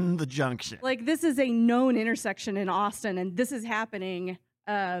in the junction. Like this is a known intersection in Austin, and this is happening.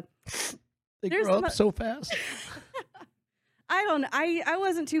 They There's grow some- up so fast. I don't. I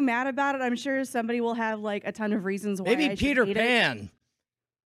wasn't too mad about it. I'm sure somebody will have like a ton of reasons why. Maybe I should Peter hate it. Pan.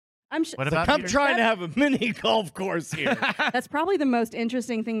 I'm sure What So about come Peter? trying to have a mini golf course here. that's probably the most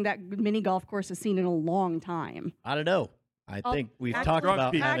interesting thing that mini golf course has seen in a long time. I don't know. I Oh, think we've actually- talked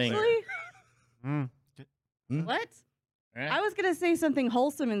about having. Actually, Mm. what? All right. I was gonna say something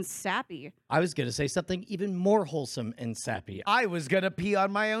wholesome and sappy. I was going to say something even more wholesome and sappy. I was gonna pee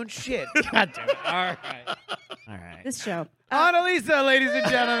on my own shit. God damn it. All right. All right. This show. Annalisa, ladies and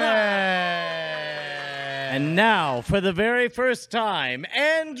gentlemen. And now, for the very first time,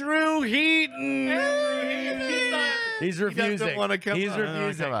 Andrew Heaton. He's He doesn't refusing. wanna come He's up. He doesn't wanna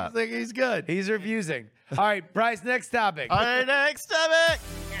refusing. come up. I think he's good. He's refusing. All right, Bryce, next topic. All right, next topic.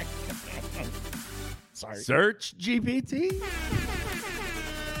 Sorry. Search GPT.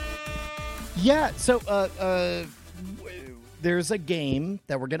 Yeah, so there's a game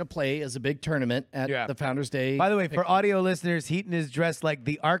that we're going to play as a big tournament at Yeah. the Founders Day. By the way, for audio listeners, Heaton is dressed like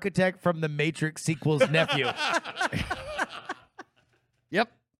the architect from the Matrix sequel's nephew.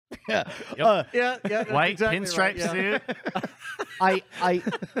 Yep. Yeah. Yeah, yeah. White pinstripe suit. I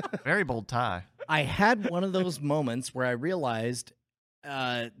Very bold tie. I had one of those moments where I realized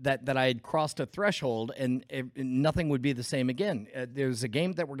that I had crossed a threshold and nothing would be the same again. There's a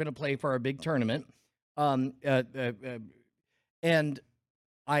game that we're going to play for our big tournament, and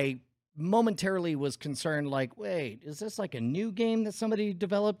I momentarily was concerned, like, wait, is this like a new game that somebody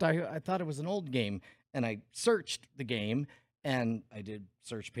developed? I thought it was an old game, and I searched the game, and I did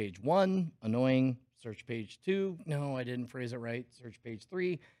search page 1, annoying. Search page 2, no, I didn't phrase it right. Search page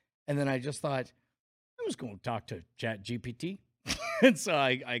 3, and then I just thought, I was going to talk to ChatGPT. And so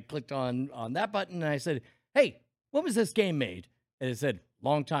I clicked on that button and I said, hey, when was this game made? And it said,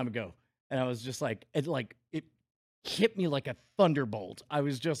 long time ago. And I was just like, it hit me like a thunderbolt. I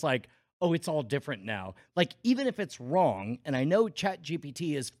was just like, oh, it's all different now. Like, even if it's wrong, and I know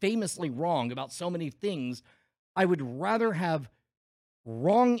ChatGPT is famously wrong about so many things, I would rather have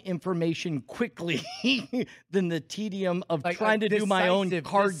wrong information quickly than the tedium of Like, trying to do my own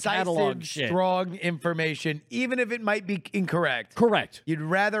card catalog decisive, shit. strong information, even if it might be incorrect. Correct. You'd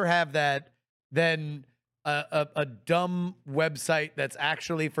rather have that than a dumb website that's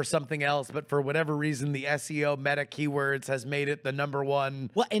actually for something else, but for whatever reason, the SEO meta keywords has made it the number one.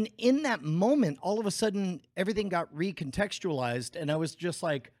 Well, and in that moment, all of a sudden, everything got recontextualized, and I was just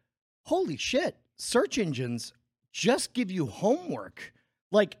like, holy shit, search engines just give you homework.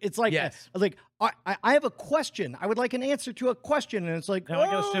 Like, it's like, Yes. like I have a question. I would like an answer to a question. And it's like, Now I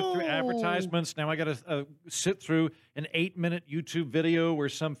got to sift through oh. advertisements. Now I got to sit through an 8-minute YouTube video where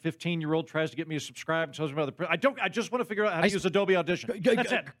some 15-year-old tries to get me to subscribe and tells me about the. I just want to figure out how to use Adobe Audition.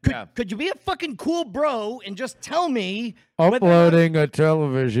 That's it. Could you be a fucking cool bro and just tell me? Uploading a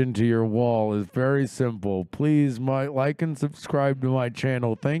television to your wall is very simple. Please, like and subscribe to my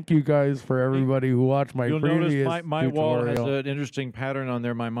channel. Thank you guys for everybody who watched my You'll previous notice my wall has tutorial. an interesting pattern on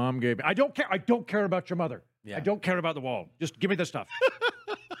there my mom gave me. I don't care. I don't care about your mother. Yeah. I don't care about the wall. Just give me the stuff.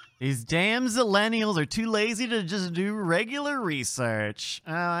 These damn zillennials are too lazy to just do regular research.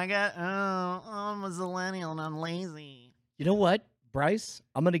 I'm a zillennial and I'm lazy. You know what, Bryce?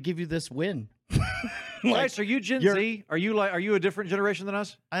 I'm going to give you this win. Bryce, are you Gen Z? Are you a different generation than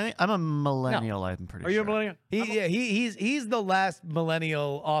us? I think I'm a millennial. I'm pretty Are sure. you a millennial? He's the last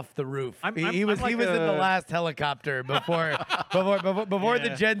millennial off the roof. He was like in the a- last helicopter before before the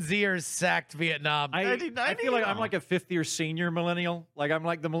Yeah. Gen Zers sacked Vietnam. I feel like I'm like a fifth-year senior millennial. Like I'm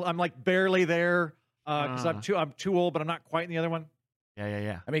like barely there because I'm too old, but I'm not quite in the other one.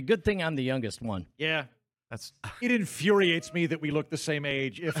 Yeah. I mean, good thing I'm the youngest one. Yeah. That's It infuriates me that we look the same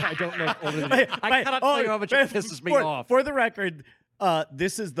age if I don't look older than you. I cannot tell you how much it pisses me off. For the record,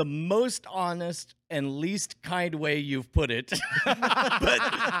 this is the most honest and least kind way you've put it.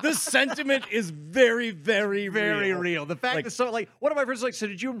 But the sentiment is very, very, Very real. real. The fact Like- that one of my friends like, so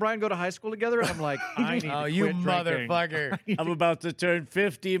did you and Brian go to high school together? And I'm like, I need Oh, to you quit drinking. motherfucker. I'm about to turn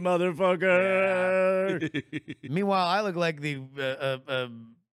 50, motherfucker. Meanwhile, I look like the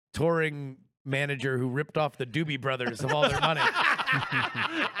touring manager who ripped off the Doobie Brothers of all their money.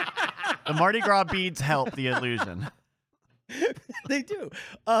 the Mardi Gras beads help the illusion. They do.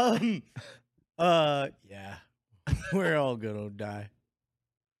 Yeah. We're all gonna die.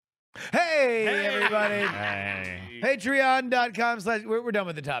 Hey, everybody. Hey. Patreon.com/ we're done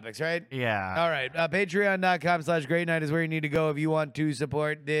with the topics, right? Yeah. All right. Patreon.com/Great Night is where you need to go if you want to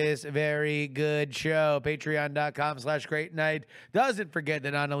support this very good show. Patreon.com/Great Night. Doesn't forget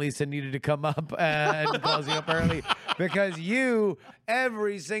that Annalisa needed to come up and calls you up early because you,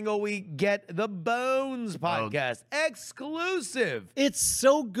 every single week, get the Bones podcast exclusive. It's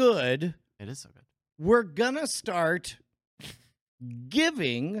so good. It is so good. We're gonna start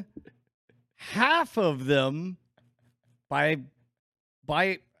giving half of them by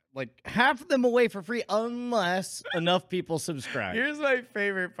like half of them away for free unless enough people subscribe. Here's my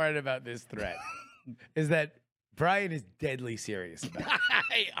favorite part about this thread is that Brian is deadly serious about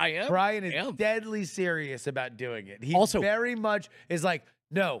it. I am. Brian I is am. deadly serious about doing it. He Also- very much is like,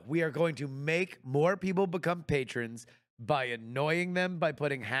 no, we are going to make more people become patrons by annoying them by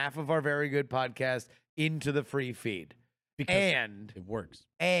putting half of our very good podcast into the free feed. Because And it works.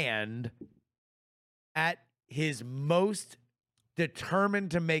 at his most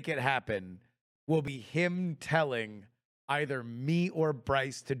determined to make it happen will be him telling either me or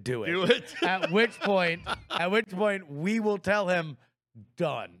Bryce to do it. Do it. At which point we will tell him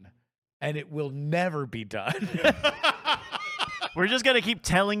done, and it will never be done. We're just gonna keep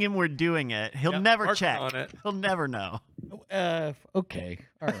telling him we're doing it. He'll never working check. on it. He'll never know. Okay.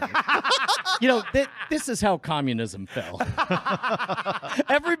 All right. You know, this is how communism fell.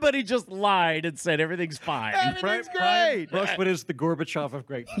 Everybody just lied and said everything's fine. Everything's great. Brushwood is the Gorbachev of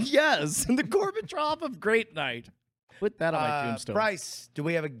great. Yes, the Gorbachev of Great Night. Put that on my tombstone. Bryce, do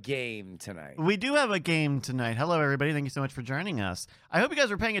we have a game tonight? We do have a game tonight. Hello, everybody. Thank you so much for joining us. I hope you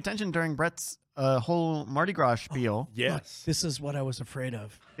guys were paying attention during Brett's whole Mardi Gras spiel Yes. This is what I was afraid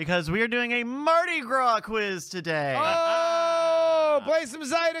of. because we are doing a Mardi Gras quiz today. Oh, play some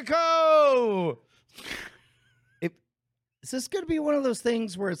Zydeco. Is this going to be one of those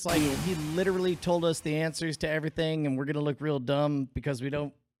things where it's like he literally told us the answers to everything and we're going to look real dumb because we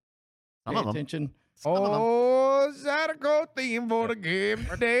don't Some pay of them. attention? Some of them. Oh, Zydeco theme for the game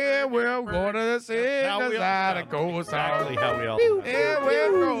today. We're going to sing the Zydeco song. how we all. Yeah,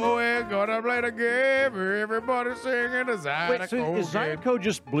 we're gonna play the game. Everybody singing the Zydeco Wait, so is game. Zydeco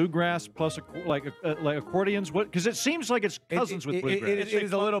just bluegrass plus like accordions? What? Because it seems like it's cousins with bluegrass. It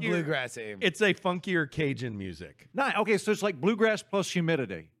is a little bluegrassy. It's a funkier Cajun music. Okay, so it's like bluegrass plus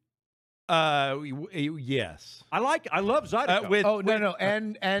humidity. Yes. I love Zydeco.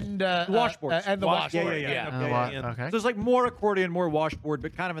 And washboards. and the washboard. Yeah. Okay. So it's like more accordion, more washboard,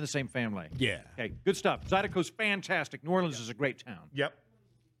 but kind of in the same family. Yeah. Okay, good stuff. Zydeco's fantastic. New Orleans is a great town. Yep.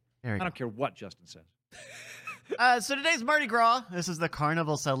 There I you go. don't care what Justin says. So today's Mardi Gras. This is the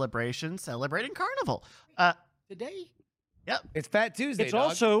carnival celebration celebrating carnival. Today? Yep. It's Fat Tuesday. It's dog.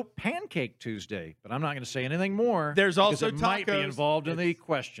 also Pancake Tuesday, but I'm not going to say anything more. There's because also it might be tacos. involved in the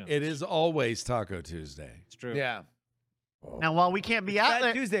question. It is always Taco Tuesday. It's true. Yeah. Now, while we can't be out Fat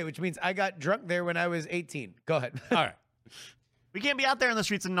there, Tuesday, which means I got drunk there when I was 18. Go ahead. All right. we can't be out there in the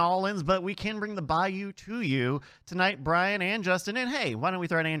streets of New Orleans, but we can bring the bayou to you tonight. Brian and Justin, and hey, why don't we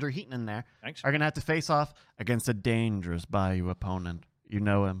throw an Andrew Heaton in there? Thanks. Are gonna have to face off against a dangerous bayou opponent. You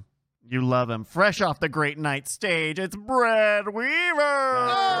know him. You love him. Fresh off the Great Night stage, it's Brett Weaver.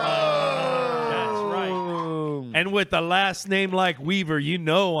 That's right. And with the last name like Weaver, you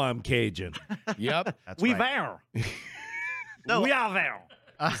know I'm Cajun. Yep. That's We right. there. No. We are there.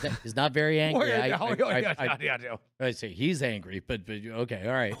 He's not very angry. Yeah. I say he's angry, but okay,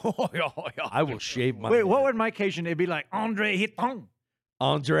 all right. I will shave my Wait, what head. would my Cajun? It'd be like Andre Hiton.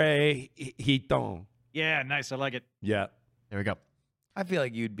 Andre Hiton. Yeah, nice. I like it. Yeah. There we go. I feel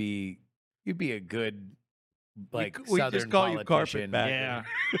like you'd be a good we Southern just call you politician. carpetbagger. Yeah.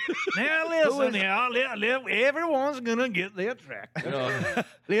 Now listen here. Everyone's gonna get their tractor.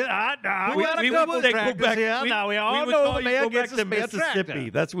 We got a couple tractors here. Now we all know the mayor gets a spare Mississippi.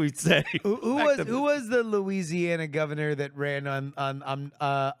 tractor. That's what we'd say. Who was the Louisiana governor that ran on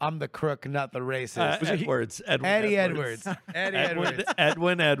I'm the crook, not the racist? Edwards. Eddie Edwards. Eddie Edwards.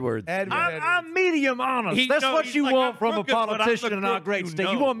 Edwin Edwards. I'm medium honest. That's what he's you like, want I'm from a crooked, but I'm the politician in our crook great you state.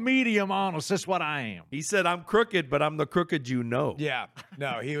 know. You want medium honest. That's what I am. He said, I'm crooked, but I'm the crooked you know. Yeah.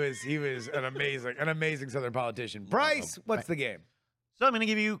 No, he was an amazing Southern politician. Bryce, what's the game? So I'm going to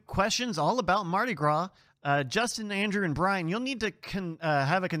give you questions all about Mardi Gras. Justin, Andrew, and Brian, you'll need to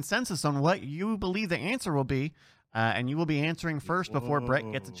have a consensus on what you believe the answer will be, and you will be answering first before Brett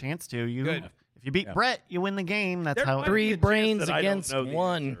gets a chance to. Good. If you beat Brett, you win the game. That's how. Three brains that I don't against know the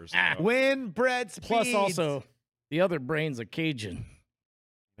one. answers, so. Win Brett speeds. Plus also the other brain's a Cajun.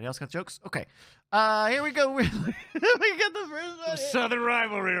 Anybody else got jokes? Okay. Here we go. We got the first one. Southern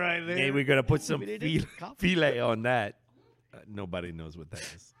rivalry right there. Hey, we're going to put some filet on that. Nobody knows what that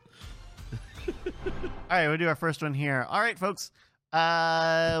is. All right, we'll do our first one here. All right, folks.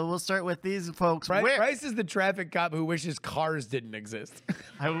 We'll start with these folks. Bryce is the traffic cop who wishes cars didn't exist.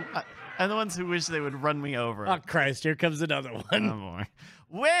 I'm the ones who wish they would run me over. Oh Christ! Here comes another one. Oh, boy.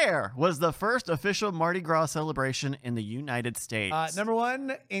 Where was the first official Mardi Gras celebration in the United States? Number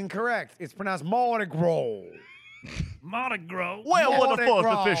one, incorrect. It's pronounced Mardi Gras. Mardi Gras. Where was the Mardi first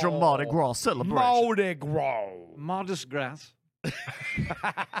Gras. official Mardi Gras celebration? Mardi Gras. Modest grass.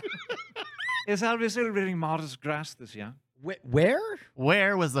 Is I'll be celebrating modest grass this year. Where?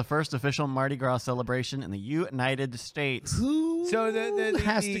 Where was the first official Mardi Gras celebration in the United States? Who So the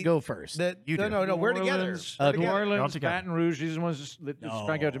has to go first? You do. No, we're together. Orleans, We're New together. All Orleans, together. Baton Rouge. These are the ones that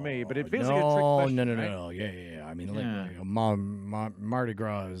sprang out to me. But it feels no, like a trick question. no, right? yeah. I mean, Yeah. Mardi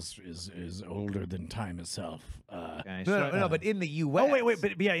Gras is older than time itself. Okay, No, but in the U.S. Oh wait,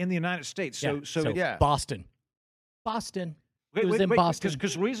 but yeah, in the United States. So yeah. Boston. It was in Boston.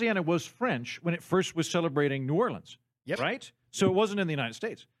 because Louisiana was French when it first was celebrating New Orleans. Yep. Right. So it wasn't in the United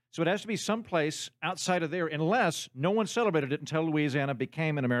States. So it has to be someplace outside of there, unless no one celebrated it until Louisiana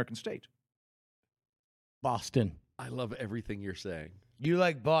became an American state. Boston. I love everything you're saying. You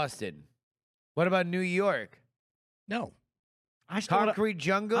like Boston. What about New York? No. Concrete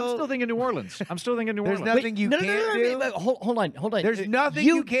jungle? I'm still thinking New Orleans. There's nothing you no, can't do. wait, hold on. There's nothing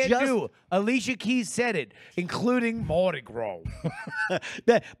you can't just- do. Alicia Keys said it, including Mardi Gras.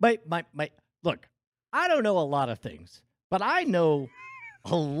 Look, I don't know a lot of things, but I know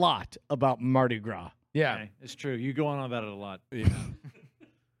a lot about Mardi Gras. Yeah. Okay, it's true. You go on about it a lot.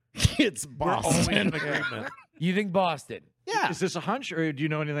 It's Boston. You think Boston? Yeah. Is this a hunch, or do you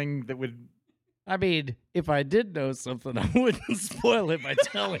know anything that would? I mean, if I did know something, I wouldn't spoil it by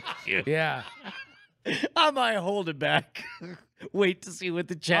telling you. Yeah. I might hold it back. Wait to see what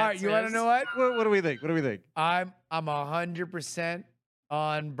the chat All right, you want to says. know what? What do we think? What do we think? I'm 100%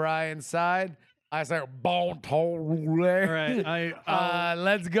 on Brian's side. I say bon ton roulette. All right,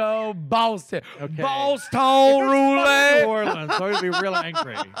 Let's go Boston. Okay. Boston New roulette. Orleans. I'm going to be real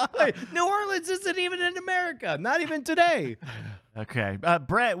angry. Hey, New Orleans isn't even in America. Not even today. Okay.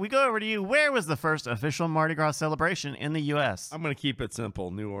 Brett, we go over to you. Where was the first official Mardi Gras celebration in the U.S.? I'm going to keep it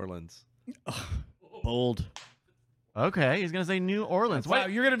simple. New Orleans. Bold. Okay, he's going to say New Orleans. Wow,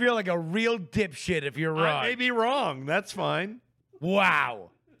 you're going to feel like a real dipshit if you're I wrong. may be wrong. That's fine. Wow.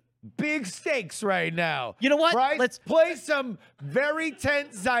 big stakes right now. You know what? Bryce, Let's play some very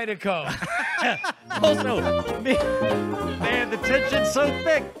tense Zydeco. also. Man, the tension's so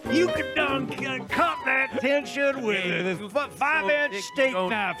thick. You can cut that tension with a 5-inch steak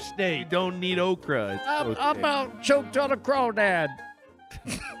knife You steak. don't need okra. It's I'm okay. about choked on a crawdad.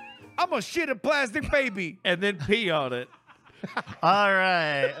 I'm gonna shit a plastic baby. And then pee on it. All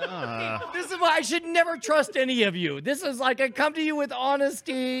right. This is why I should never trust any of you. This is like I come to you with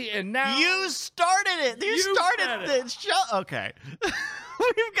honesty, and now You started it. You You started said the show. Okay.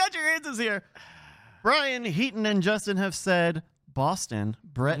 We've got your answers here. Brian, Heaton, and Justin have said Boston.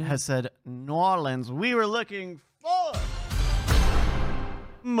 Brett has said New Orleans. We were looking for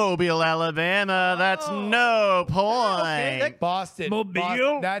Mobile, Alabama. That's no point. Boston. Mobile?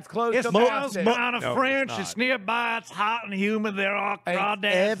 Boston. That's close It to sounds Boston. kind of No, French. it's It's not. nearby. It's hot and humid. There are Hey, crawdads.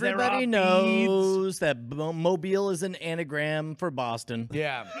 everybody there are beads. knows that Mobile is an anagram for Boston.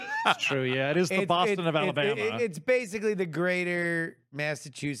 Yeah. It's true. Yeah, it is the Boston of Alabama. It's basically the greater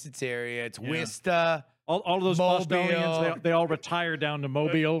Massachusetts area. It's Worcester. all of those Mobile. Bostonians, they all retire down to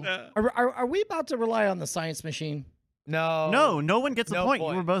Mobile. Are we about to rely on the science machine? No. No one gets a No point.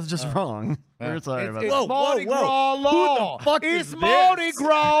 point. You were both just wrong. We're sorry It's, about it's that. Whoa, Mardi whoa, whoa. Gras Who law. the fuck it's is Mardi this?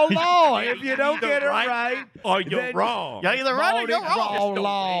 Gras law. Yeah, If you you're don't either get it right right, or you're then wrong. Yeah, either right or Mardi you're Gras wrong.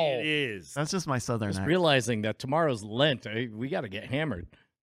 law. It is. That's just my southern Just accent. realizing that tomorrow's Lent. We got to get hammered.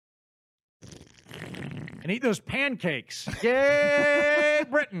 And eat those pancakes. Yay,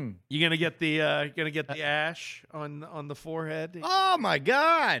 Britain. You gonna get the ash on the forehead? Oh my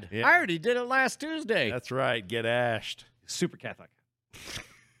God! Yeah. I already did it last Tuesday. That's right. Get ashed. Super Catholic.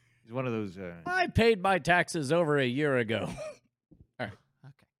 He's one of those. I paid my taxes over a year ago.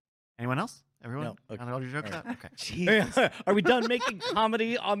 Anyone else? Everyone? No, okay. Got all your jokes out? Okay. Are we done making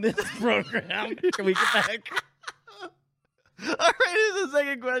comedy on this program? Can we get back? All right, here's the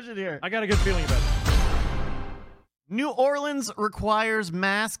second question here. I got a good feeling about it. New Orleans requires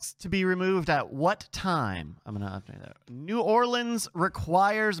masks to be removed at what time? I'm going to update that. New Orleans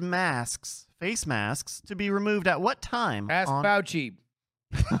requires face masks, to be removed at what time? Ask Fauci.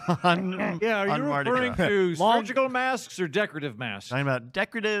 on, Yeah, are on you Mardi referring Gras? to Long- surgical masks or decorative masks? Talking about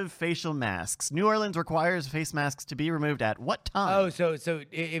decorative facial masks. New Orleans requires face masks to be removed at what time? Oh, so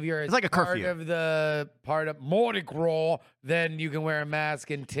if you're It's like a part curfew. of the part of Mardi Gras, then you can wear a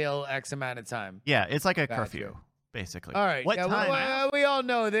mask until X amount of time. Yeah, it's like a Gotcha. curfew, basically. All right. What yeah, time? we all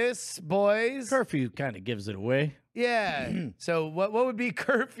know this, boys. Curfew kind of gives it away. Yeah. So what would be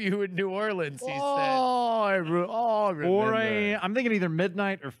curfew in New Orleans? He said. Oh, I 4 remember. a.m. I'm thinking either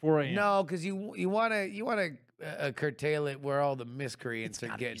midnight or 4 a.m. No, because you want to curtail it where all the miscreants are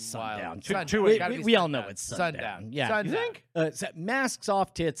gotta be getting sundown. wild. Two- two It's a.m. gotta be We all know sundown. it's sundown. Yeah. Sundown. You think? Masks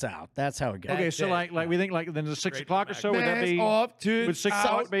off, tits out. That's how it goes. Okay, That's so it. like we think like then the 6 o'clock or so would that Mask be? off, tits would 6 out.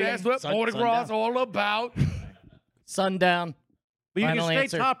 o'clock be- That's what Mardi Gras is sundown. all about. Sundown. But you can Final stay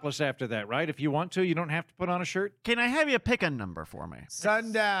answer. topless after that, right? If you want to, you don't have to put on a shirt. Can I have you pick a number for me?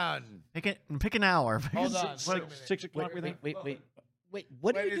 Sundown. Pick an hour. Hold on. Six- wait a minute. 6 o'clock. we Wait, think. wait.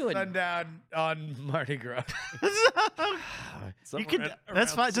 What are When you is doing? sundown on Mardi Gras? You could.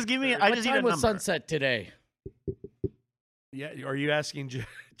 That's fine. Just give me. I What just need a time was number. sunset today? Yeah. Are you asking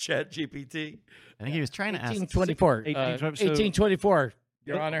Chat GPT? I think he was trying to ask. 1824. 1824.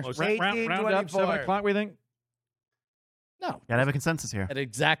 Your Honor. Almost. Round up 7 1824. o'clock. We think. No. Gotta have a consensus here. At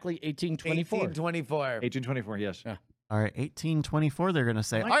exactly 1824. 1824. 1824. Yes. Yeah. All right, 1824. They're gonna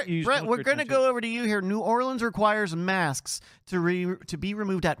say. I All might right, use Brett, one we're for gonna 22. go over to you here. New Orleans requires masks to be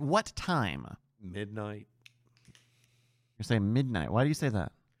removed at what time? Midnight. You're saying midnight. Why do you say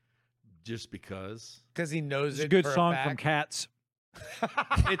that? Just because. Because he knows It's a it good for song a from fact. Cats.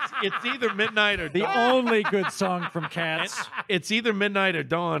 It's either midnight or The dawn. only good song from Cats. It's either midnight or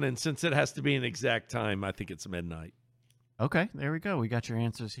dawn, and since it has to be an exact time, I think it's midnight. Okay, there we go. We got your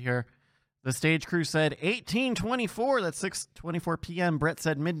answers here. The stage crew said 1824. That's 6:24 p.m. Brett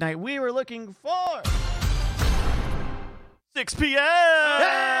said midnight. We were looking for 6 p.m.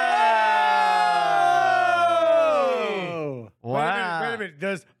 Wow. Wait a minute.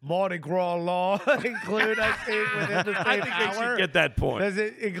 Does Mardi Gras law include, I think, within the same I think they hour? should get that point. Does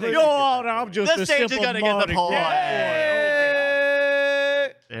it include? I'm just The stage is gonna get the point.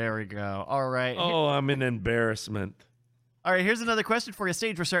 There we go. All right. Oh, I'm in embarrassment. All right, here's another question for you.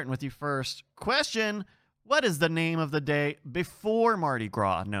 Stage, we're starting with you first. Question: what is the name of the day before Mardi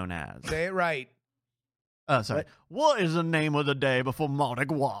Gras known as? Say it right. Sorry. What is the name of the day before Mardi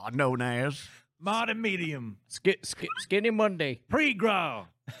Gras known as? Mardi Medium. Skinny Monday. Pre-Gras.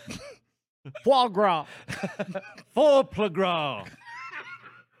 Foie gras. Foreplay Gras.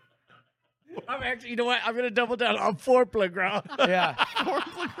 I'm actually, you know what? I'm going to double down on foreplay. Yeah.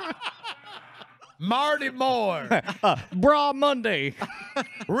 Marty Moore. Bra Monday.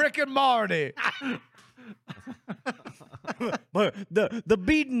 Rick and Marty. But the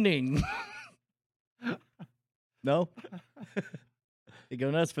beadening. No? You go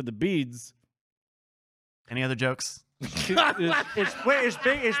nuts for the beads. Any other jokes? It's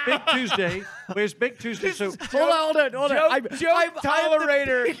Big Tuesday. Wait, it's Big Tuesday. So Hold on. Joke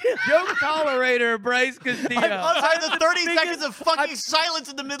tolerator, Bryce Castillo. I'm sorry, the 30 seconds of fucking silence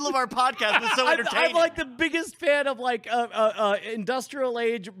in the middle of our podcast was so entertaining. I'm like the biggest fan of like industrial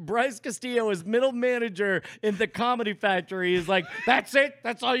age. Bryce Castillo is middle manager in the Comedy Factory. He's like, that's it?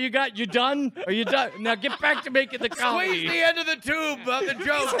 That's all you got? You done? Are you done? Now get back to making the comedy. Squeeze the end of the tube of the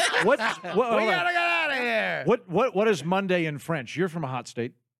joke. what? We gotta get out of here. What is Monday in French? You're from a hot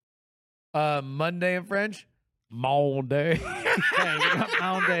state. Monday in French? Monday. Hey, we got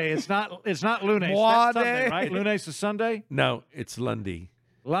Monday. It's not Lunes. Monday. That's Sunday, right? Lunes is Sunday. No, it's Lundy.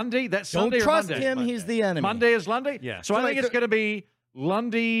 Lundy. That's Don't Sunday or trust Monday? him. He's the enemy. Monday is Lundy. Yeah. So I think it's going to be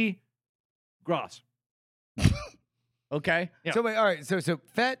Lundy Gras. Okay. Yeah. So wait, all right. So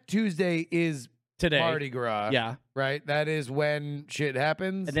Fat Tuesday is Today. Mardi Gras. Yeah. Right? That is when shit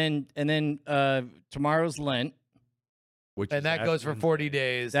happens. And then tomorrow's Lent. Which And is that goes for after- 40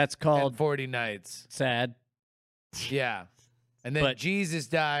 days. That's and called 40 nights. sad. Yeah. And then But- Jesus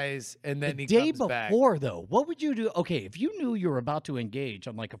dies, and then The he day comes back. before, though, what would you do? Okay, if you knew you were about to engage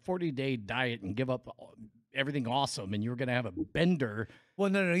on like a 40-day diet and give up everything awesome, and you were going to have a bender, Well,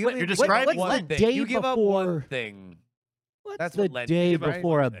 no. You What- only you're give describing up one Lent. thing. Day You give up before- one thing. what's That's the what Lent day is, right?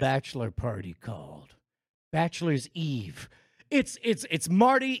 before a Monday. bachelor party called? Bachelor's Eve. It's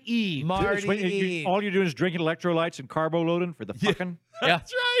Marty Eve. It's when Eve. all you're doing is drinking electrolytes and carbo loading for the fucking. Yeah.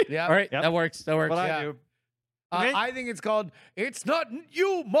 That's right. Yeah. All right, Yep. that works. That works. What Yeah. I do. Okay. I think it's called It's Not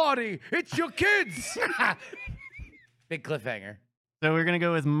You, Marty. It's Your Kids. Big cliffhanger. So we're going to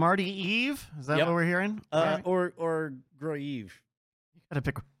go with Marty Eve. Is that Yep. what we're hearing? All right. Or Grow Eve. Gotta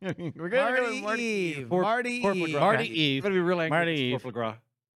pick. We're going to go with Marty Eve. Marty Fort Eve. McGraw. Marty I'm Eve. going to be real angry. Marty It's Eve. Fort McGraw.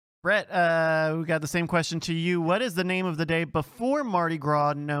 Brett, we got the same question to you. What is the name of the day before Mardi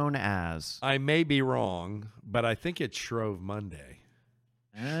Gras known as? I may be wrong, but I think it's Shrove Monday.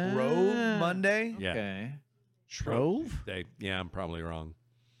 Rove Monday. Yeah. Okay. Shrove? Day. Yeah, I'm probably wrong.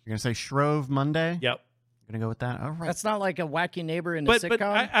 You're going to say Shrove Monday? Yep. Going to go with that? All right. That's not like a wacky neighbor in a But sitcom.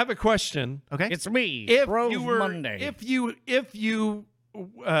 I have a question. Okay. It's me, If Shrove you were, Monday. if you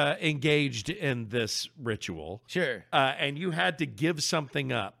engaged in this ritual, Sure. and you had to give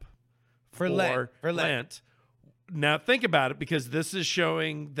something up For Lent. For Lent. Lent. Now think about it, because this is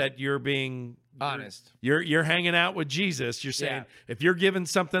showing that you're being Honest. You're hanging out with Jesus. You're saying, Yeah. if you're giving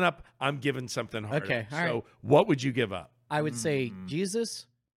something up, I'm giving something harder. Okay, all So right. what would you give up? I would say, Jesus,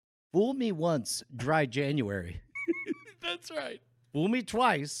 fool me once, dry January. That's right. Fool me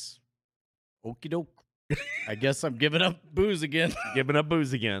twice, okie doke. I guess I'm giving up booze again. Giving up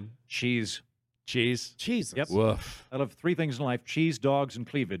booze again. Cheese. Cheese. Jesus. Yep. Woof. I love three things in life: cheese, dogs, and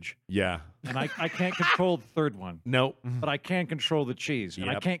cleavage. Yeah. And I can't control the third one, Nope. but I can control the cheese, and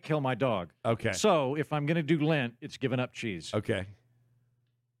I Yep. can't kill my dog. Okay. So if I'm going to do Lent, it's giving up cheese. Okay.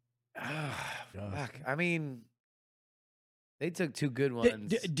 Fuck. I mean, they took two good D-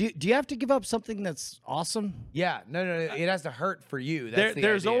 ones. do you have to give up something that's awesome? Yeah. No. It has to hurt for you. That's There, the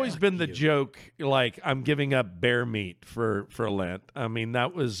there's idea. always been the you. joke, like, I'm giving up bear meat for Lent. I mean,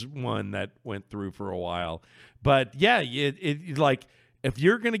 that was one that went through for a while. But yeah, it like, if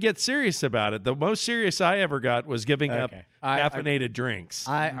you're going to get serious about it, the most serious I ever got was giving up Okay. caffeinated drinks.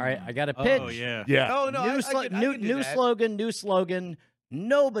 All right, I got a pitch. yeah. Oh no. New, I slo- could- I new, could do new that. slogan, new slogan.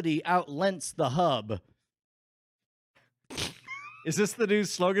 Nobody outlents the hub. Is this the new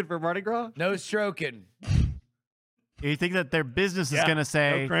slogan for Mardi Gras? No stroking. You think that their business is Yeah. going to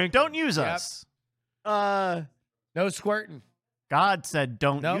say, No cranking. don't use Yep. us. No squirting. God said,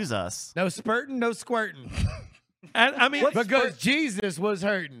 don't Nope. use us. No spurting. No squirting. And I mean, Because Jesus was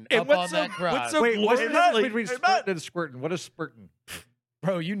hurting And up what's on so- that cross. what's so Wait, what's the gloriously- difference between spurting and squirting? What is spurting?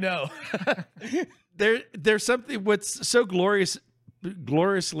 Bro, you know. there's something what's so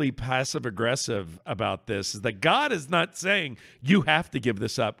gloriously passive aggressive about this is that God is not saying you have to give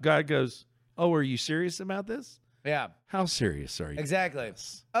this up. God goes, "Oh, are you serious about this? Yeah, How serious are you?" exactly.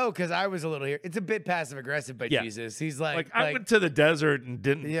 Oh, because I was a little here. It's a bit passive aggressive by Yeah. Jesus. He's Like, I went to the desert and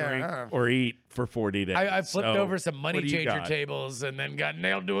didn't Yeah. drink or eat for 40 days. I flipped So, over some money what do you changer got? tables and then got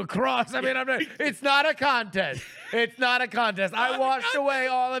nailed to a cross. I mean, it's not a contest. It's not a contest. I washed away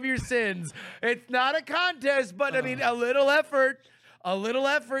all of your sins. It's not a contest, but I mean, a little effort. A little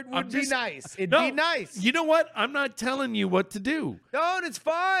effort would be nice. It'd No, be nice. You know what? I'm not telling you what to do. No, it's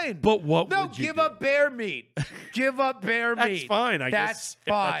fine. But what No, would you give do? up bear meat. Give up bear meat. That's fine. I That's guess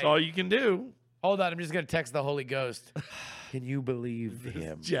fine. that's all you can do. Hold on, I'm just gonna text the Holy Ghost. Can you believe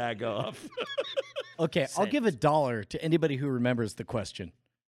him? Jag off. Okay, I'll give $1 to anybody who remembers the question.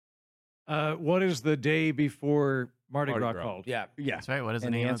 What is the day before Mardi Gras Gras. called? Yeah. Yeah. That's right. What is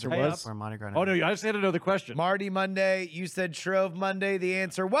And the the name answer of the was? for Mardi Gras? Oh no, I just had to know the question. Marty Monday. You said Shrove Monday. The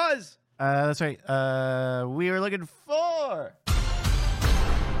answer was That's right. We were looking for.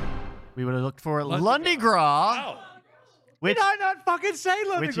 We would have looked for Lundi Gras. Which, Did I not fucking say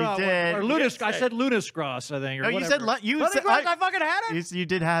Lundi Which you Gras? did. Or Lunis, I said Lunis Gras, I think. Or oh, you whatever. said you Lundi said Gras, I fucking had it. you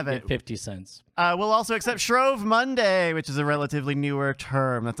did have it. 50 cents. We'll also accept Shrove Monday, which is a relatively newer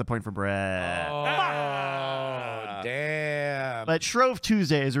term. That's a point for Brett. oh damn. But Shrove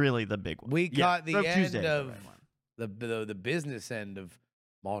Tuesday is really the big one. We caught the Shrove end Tuesday is the of right one. the business end of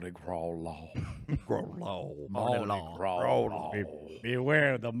Mardi Gras law. Grow low. Mardi Gras law.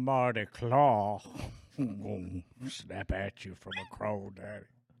 Beware the Mardi Claw. Snap at you from a crow, Daddy.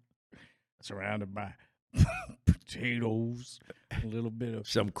 Surrounded by potatoes, a little bit of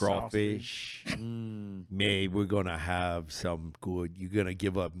Some sausage. crawfish. Maybe we're gonna have some good. You're gonna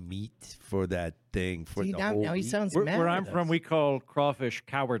give up meat for that thing for See, the now, whole now he week? sounds mad. Where at I'm from, us. we call crawfish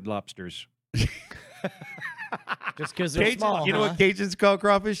coward lobsters. Just because they're Cajun, small. you know huh? what Cajuns call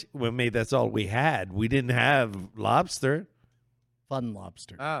crawfish? Well, maybe that's all we had. We didn't have lobster. Fun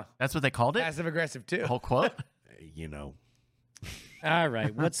lobster. Oh, That's what they called it? passive aggressive too. The whole quote? You know. All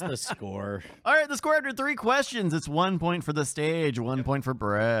right, what's the score? All right, the score after 3 questions. It's 1 point for the stage, 1 point for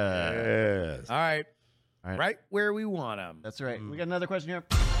Brett. Yes. All right. All right. Right where we want them. That's right. We got another question here.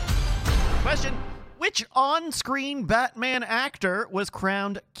 Question. Which on-screen Batman actor was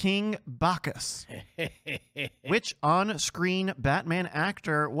crowned King Bacchus? Which on-screen Batman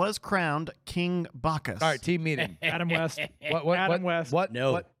actor was crowned King Bacchus? All right, team meeting. Adam West. What? Adam West. What?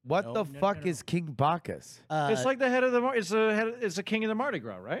 No. What No, the no, fuck no. is King Bacchus? It's like the head of the. It's the king of the Mardi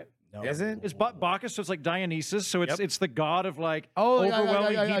Gras, right? No. Is it? It's Bacchus, so it's like Dionysus. So it's the god of like Oh,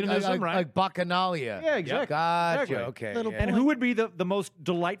 overwhelming hedonism, right? Like Bacchanalia. Yeah, exactly. Gotcha. Exactly. Okay. Little yeah. And who would be the most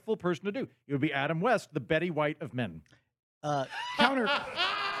delightful person to do? It would be Adam West, the Betty White of men. Counter.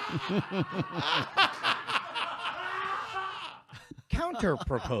 Counter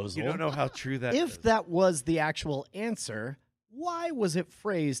proposal. You don't know how true that is. If that was the actual answer, why was it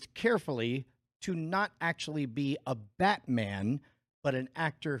phrased carefully to not actually be a Batman, but an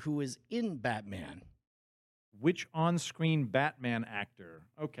actor who is in Batman? Which on-screen Batman actor?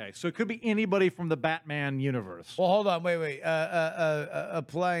 Okay, so it could be anybody from the Batman universe. Well, hold on. Wait.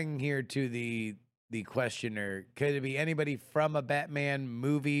 Applying here to the questioner, could it be anybody from a Batman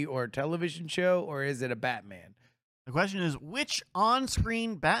movie or television show, or is it a Batman? The question is, which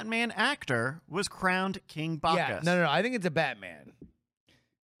on-screen Batman actor was crowned King Bacchus? Yeah. No. I think it's a Batman.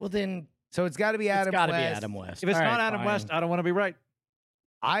 Well, then So it's got to be Adam it's got to be West. Adam West. If it's All not right, Adam fine. West, I don't want to be right.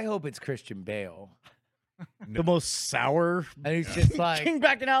 I hope it's Christian Bale. The most sour And he's just like, King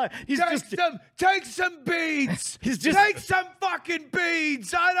Bacchanal. He's just take some beads. He's just- take some fucking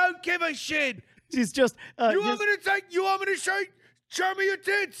beads. I don't give a shit. he's just You want me to show me your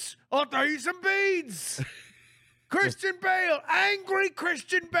tits? I'll throw you some beads. Christian Bale, angry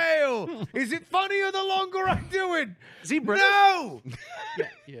Christian Bale. Is it funnier the longer I do it? Is he British? No.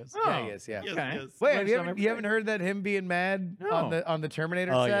 yes. Yeah, yes, yeah. Okay. Wait, you haven't heard that him being mad No. on the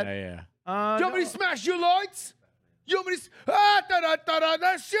Terminator Oh set? yeah. You want me to smash your lights? You want me to?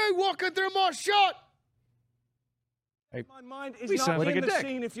 That's you walking through my shot. My mind is We not sound like in a the dick.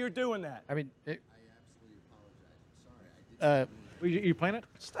 scene if you're doing that. I mean, You playing it?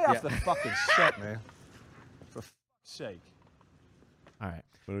 Stay off the fucking set, man. For fuck's sake. All right.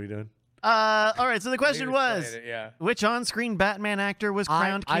 What are we doing? All right, so the question was, Yeah. which on-screen Batman actor was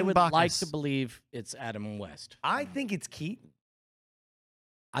crowned King I would Bacchus? like to believe it's Adam West. I think it's Keaton.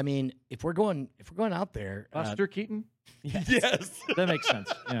 I mean, if we're going out there, Buster Keaton? Yes. That makes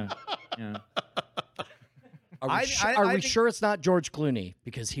sense. Yeah. are we, I are we think- sure it's not George Clooney?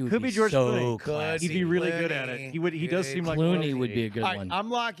 Because he would Could be George so Clooney. classy. He'd be really good at it. He does seem like Clooney would be a good All right, one. I'm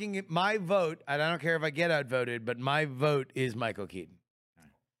locking it. My vote, and I don't care if I get outvoted, but my vote is Michael Keaton.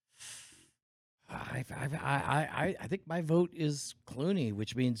 I think my vote is Clooney,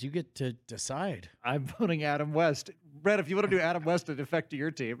 which means you get to decide. I'm voting Adam West. Brett, if you want to do Adam West, it'd affect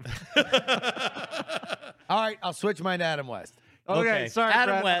your team. All right, I'll switch mine to Adam West. Okay, sorry,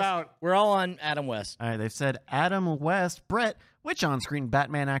 Adam Brett, West. out. We're all on Adam West. All right, they've said Adam West. Brett, which on-screen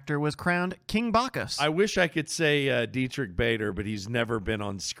Batman actor was crowned King Bacchus? I wish I could say Dietrich Bader, but he's never been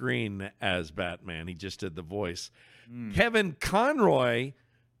on screen as Batman. He just did the voice. Kevin Conroy,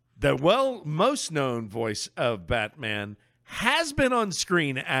 the most known voice of Batman, has been on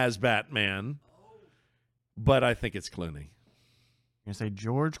screen as Batman, but I think it's Clooney. You're going to say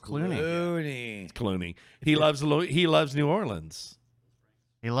George Clooney. It's Clooney. He loves New Orleans.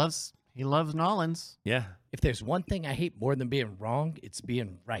 He loves Nolans. Yeah. If there's one thing I hate more than being wrong, it's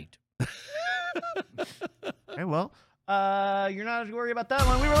being right. Okay, well, you're not to worry about that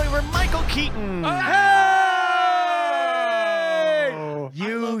one. We were looking for Michael Keaton.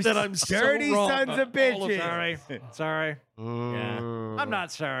 You that I'm so dirty wrong sons of about all of bitches. Sorry. I'm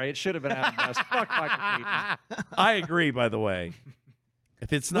not sorry. It should have been Adam West. Fuck Michael Keaton. I agree, by the way.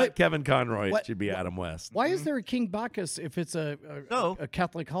 If it's not Kevin Conroy, what- it should be Adam West. Why is there a King Bacchus if it's a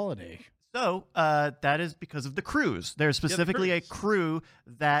Catholic holiday? So that is because of the crews. There's specifically a crew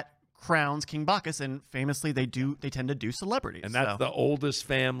that crowns King Bacchus, and famously they tend to do celebrities. And that's the oldest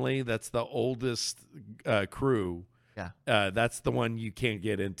family. That's the oldest crew. Yeah. That's the one you can't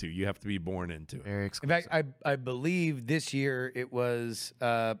get into. You have to be born into it. very In exclusive. fact, I believe this year it was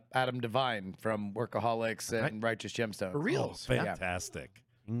Adam Devine from Workaholics and Righteous Gemstones. For real? Fantastic.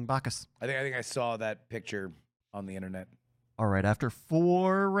 King Bacchus. I think I saw that picture on the internet. All right, after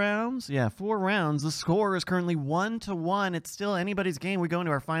 4 rounds, the score is currently 1-1. It's still anybody's game. We go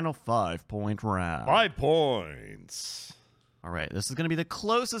into our final 5-point round. 5 points. All right, this is going to be the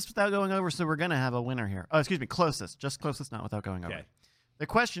closest without going over, so we're going to have a winner here. Oh, excuse me, closest. Just closest, not without going over. Okay. The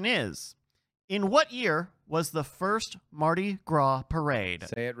question is, in what year was the first Mardi Gras parade?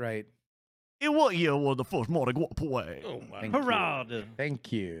 Say it right. In what year was the first Mardi Gras parade? Oh my Thank Hurrah.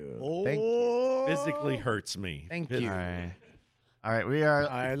 Thank you. Oh. Thank you. Physically hurts me. Thank All you. right. All right, we are... All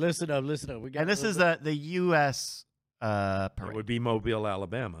right, listen up. We got and this a is little the U.S. It parade. would be Mobile,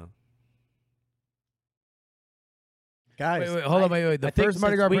 Alabama. bit- guys. Wait, hold on, wait. The I think first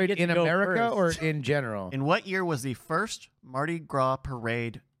Mardi since Gras we parade get to in go America first- or in general? In what year was the first Mardi Gras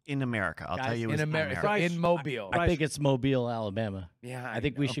parade in America? I'll tell Guys, you. in it's America, Bryce, in Mobile. I think it's Mobile, Alabama. yeah, I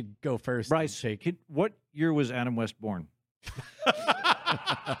think we should go first. Bryce, what year was Adam West born?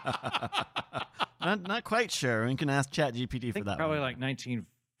 Not quite sure. We can ask ChatGPT I for think that probably one. like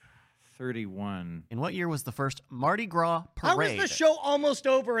 1931. In what year was the first Mardi Gras How parade? is the show almost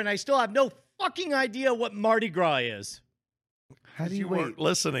over and I still have no fucking idea what Mardi Gras is? How do You you weren't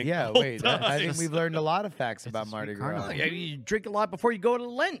listening. Yeah, the whole wait. I think time. we've learned a lot of facts It's about a Mardi sweet Gras. carnival. Yeah, you drink a lot before you go to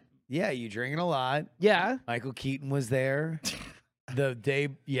Lent. Yeah, you drinking a lot. Yeah. Michael Keaton was there. The day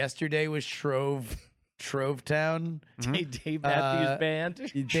yesterday was Shrove Town. Dave Matthews Uh, Band.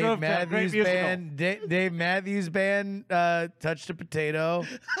 Dave Town, great Matthews musical. Band. Dave Matthews Band touched a potato.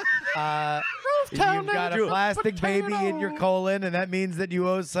 You've got a plastic baby in your colon, and that means that you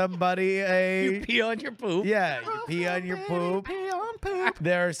owe somebody You a. pee on your poop. Yeah, you pee on your poop.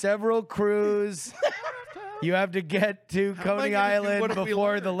 There are several crews. You have to get to am I Coney gonna do Island what we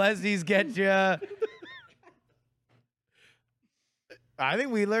before the learned? Leslies get you. I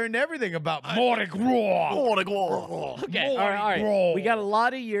think we learned everything about Mardi Gras. Mardi Gras. Okay, all right. We got a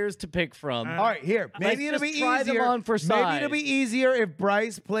lot of years to pick from. All right, here. Maybe it'll just be try them easier. on for Maybe it'll size. be easier if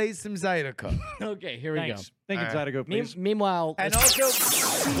Bryce plays some Zydeco. Okay, here we Thanks. Thank you, All right. Zydeco, go. please. Meanwhile, And also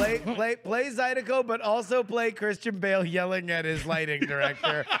play Zydeco, but also play Christian Bale yelling at his lighting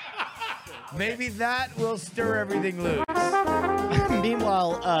director. Maybe that will stir everything loose.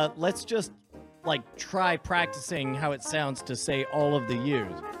 meanwhile, let's just try practicing how it sounds to say all of the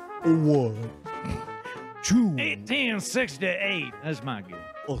years. 1868. That's my guess.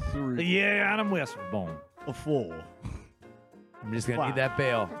 A 3, Yeah, Adam West was born. a 4. I'm just gonna need that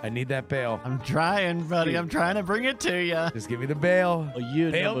bail. I need that bail. I'm trying, buddy. I'm trying to bring it to you. Just give me the bail. A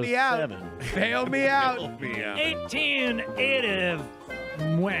year Bail number me out. 7. Bail me out. 1880.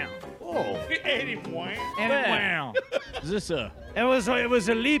 Wow. Oh, 80 point. And Man. wow. is this a? It was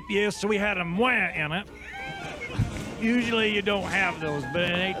a leap year, so we had a mwah in it. Usually you don't have those, but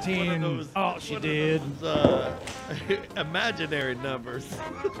in 18, oh, she did. Imaginary numbers.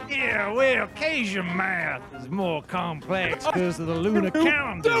 Yeah, well, Cajun math is more complex because of the lunar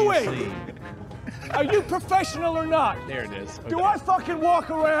calendar. do you it? see. Are you professional or not? There it is. Do I fucking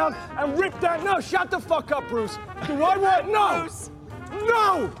walk around and rip that? No, shut the fuck up, Bruce. Do I want? No.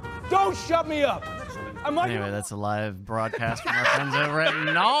 No. Don't shut me up. Am I? Anyway, that's a live broadcast from our friends over at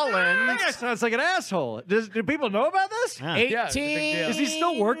Nolan. That guy sounds like an asshole. Do people know about this? Yeah. Yeah, it's a big deal. Is he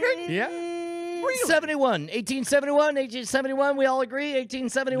still working? Yeah. 1871. We all agree.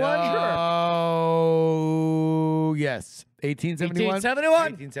 1871. Oh, yes. 1871. 1871.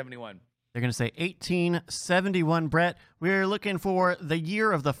 1871. They're going to say 1871, Brett. We're looking for the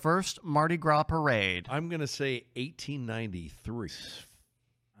year of the first Mardi Gras parade. I'm going to say 1893.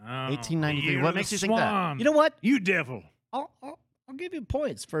 1893. What makes you think that? You know what? You devil. I'll give you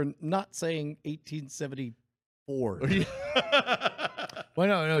points for not saying 1874. Well,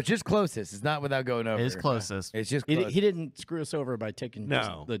 no, it's just closest. It's not without going over. It is closest. It's just He close. didn't screw us over by taking just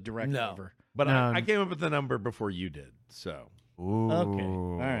No. the direct No. over. But No. I came up with the number before you did, so. Ooh. Okay.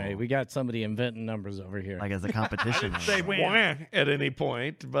 All right. We got somebody inventing numbers over here. Like as a competition. Say wah at any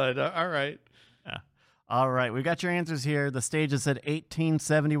point, but all right. All right, we got your answers here. The stage has said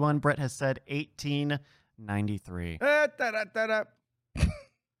 1871. Brett has said 1893.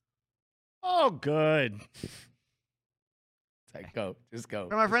 Oh, good. Go. Just go.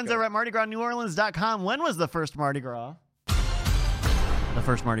 For my friends over at MardiGrasNewOrleans.com, when was the first Mardi Gras? The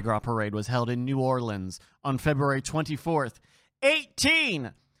first Mardi Gras parade was held in New Orleans on February 24th,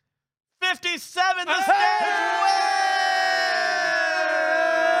 1857. The stage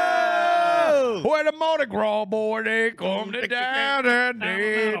Where the Mardi Gras boy, they come down and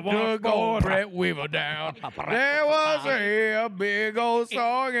they took old Brett Weaver down. There was a big old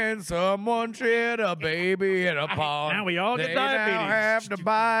song and someone shed a baby in a pond. Now we all get They now diabetes. have to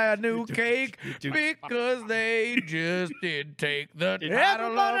buy a new cake because they just didn't take the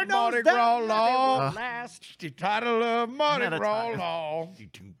title of Mardi Gras law. The title of Mardi Not a Gras title. law.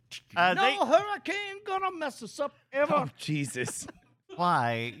 No hurricane gonna mess us up ever. Oh, Jesus.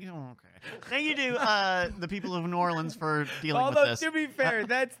 Why? Okay. Thank you to the people of New Orleans for dealing with Although, this. to be fair,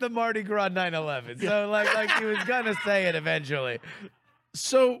 that's the Mardi Gras 9/11. So, like he was going to say it eventually.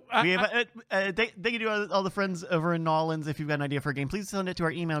 So, We have, thank you to all the friends over in New Orleans. If you've got an idea for a game, please send it to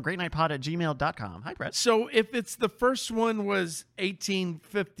our email, greatnightpod@gmail.com. Hi, Brett. so if it's the first one was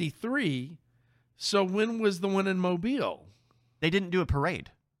 1853, so when was the one in Mobile? They didn't do a parade.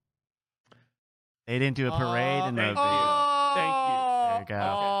 They didn't do a parade in the... Thank you. There you go.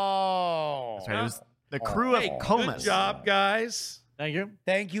 Oh. That's right. It was the crew of Comus. Good job, guys. Thank you.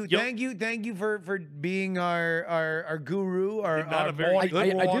 Thank you. Yep. Thank you for being our guru, our Not a very boy.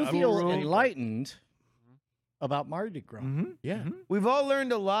 good I do feel guru. enlightened about Mardi Gras. Yeah. We've all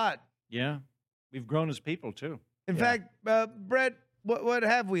learned a lot. Yeah. We've grown as people, too. In fact, Brett, what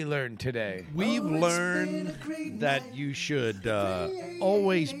have we learned today? We've learned that you should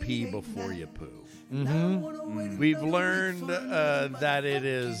always pee before you poo. We've learned that it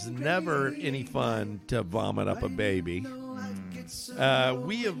is never any fun to vomit up a baby.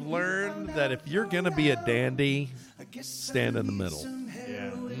 We have learned that if you're going to be a dandy, stand in the middle.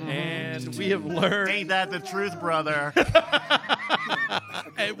 Yeah. And we have learned Ain't that the truth, brother?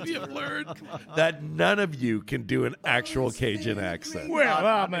 and we have learned that none of you can do an actual Cajun accent. Well,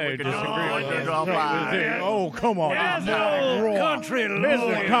 I may disagree with you. Oh, come on. Country This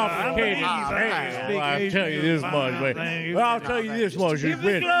is complicated. I'll tell you this much, but I'll tell you this much. If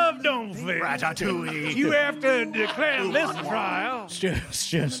the glove don't fit, Ratatouille. you have to declare this trial.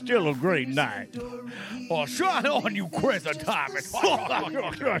 Still a great night. Oh, shine on, you crescent Thomas.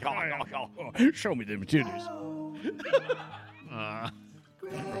 Show me them titties.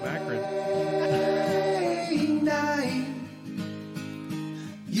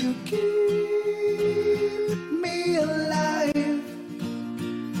 You keep me alive.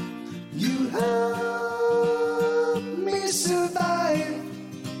 You help me survive.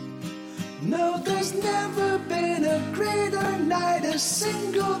 No, there's never been a greater night, a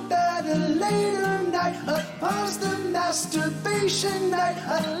single better later night, a pause the masturbation night,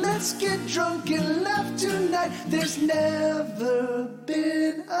 a let's get drunk and laugh tonight. There's never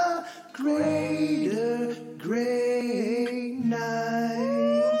been a greater, great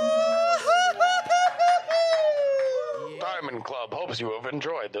night. Diamond Club hopes you have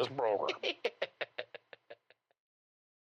enjoyed this program.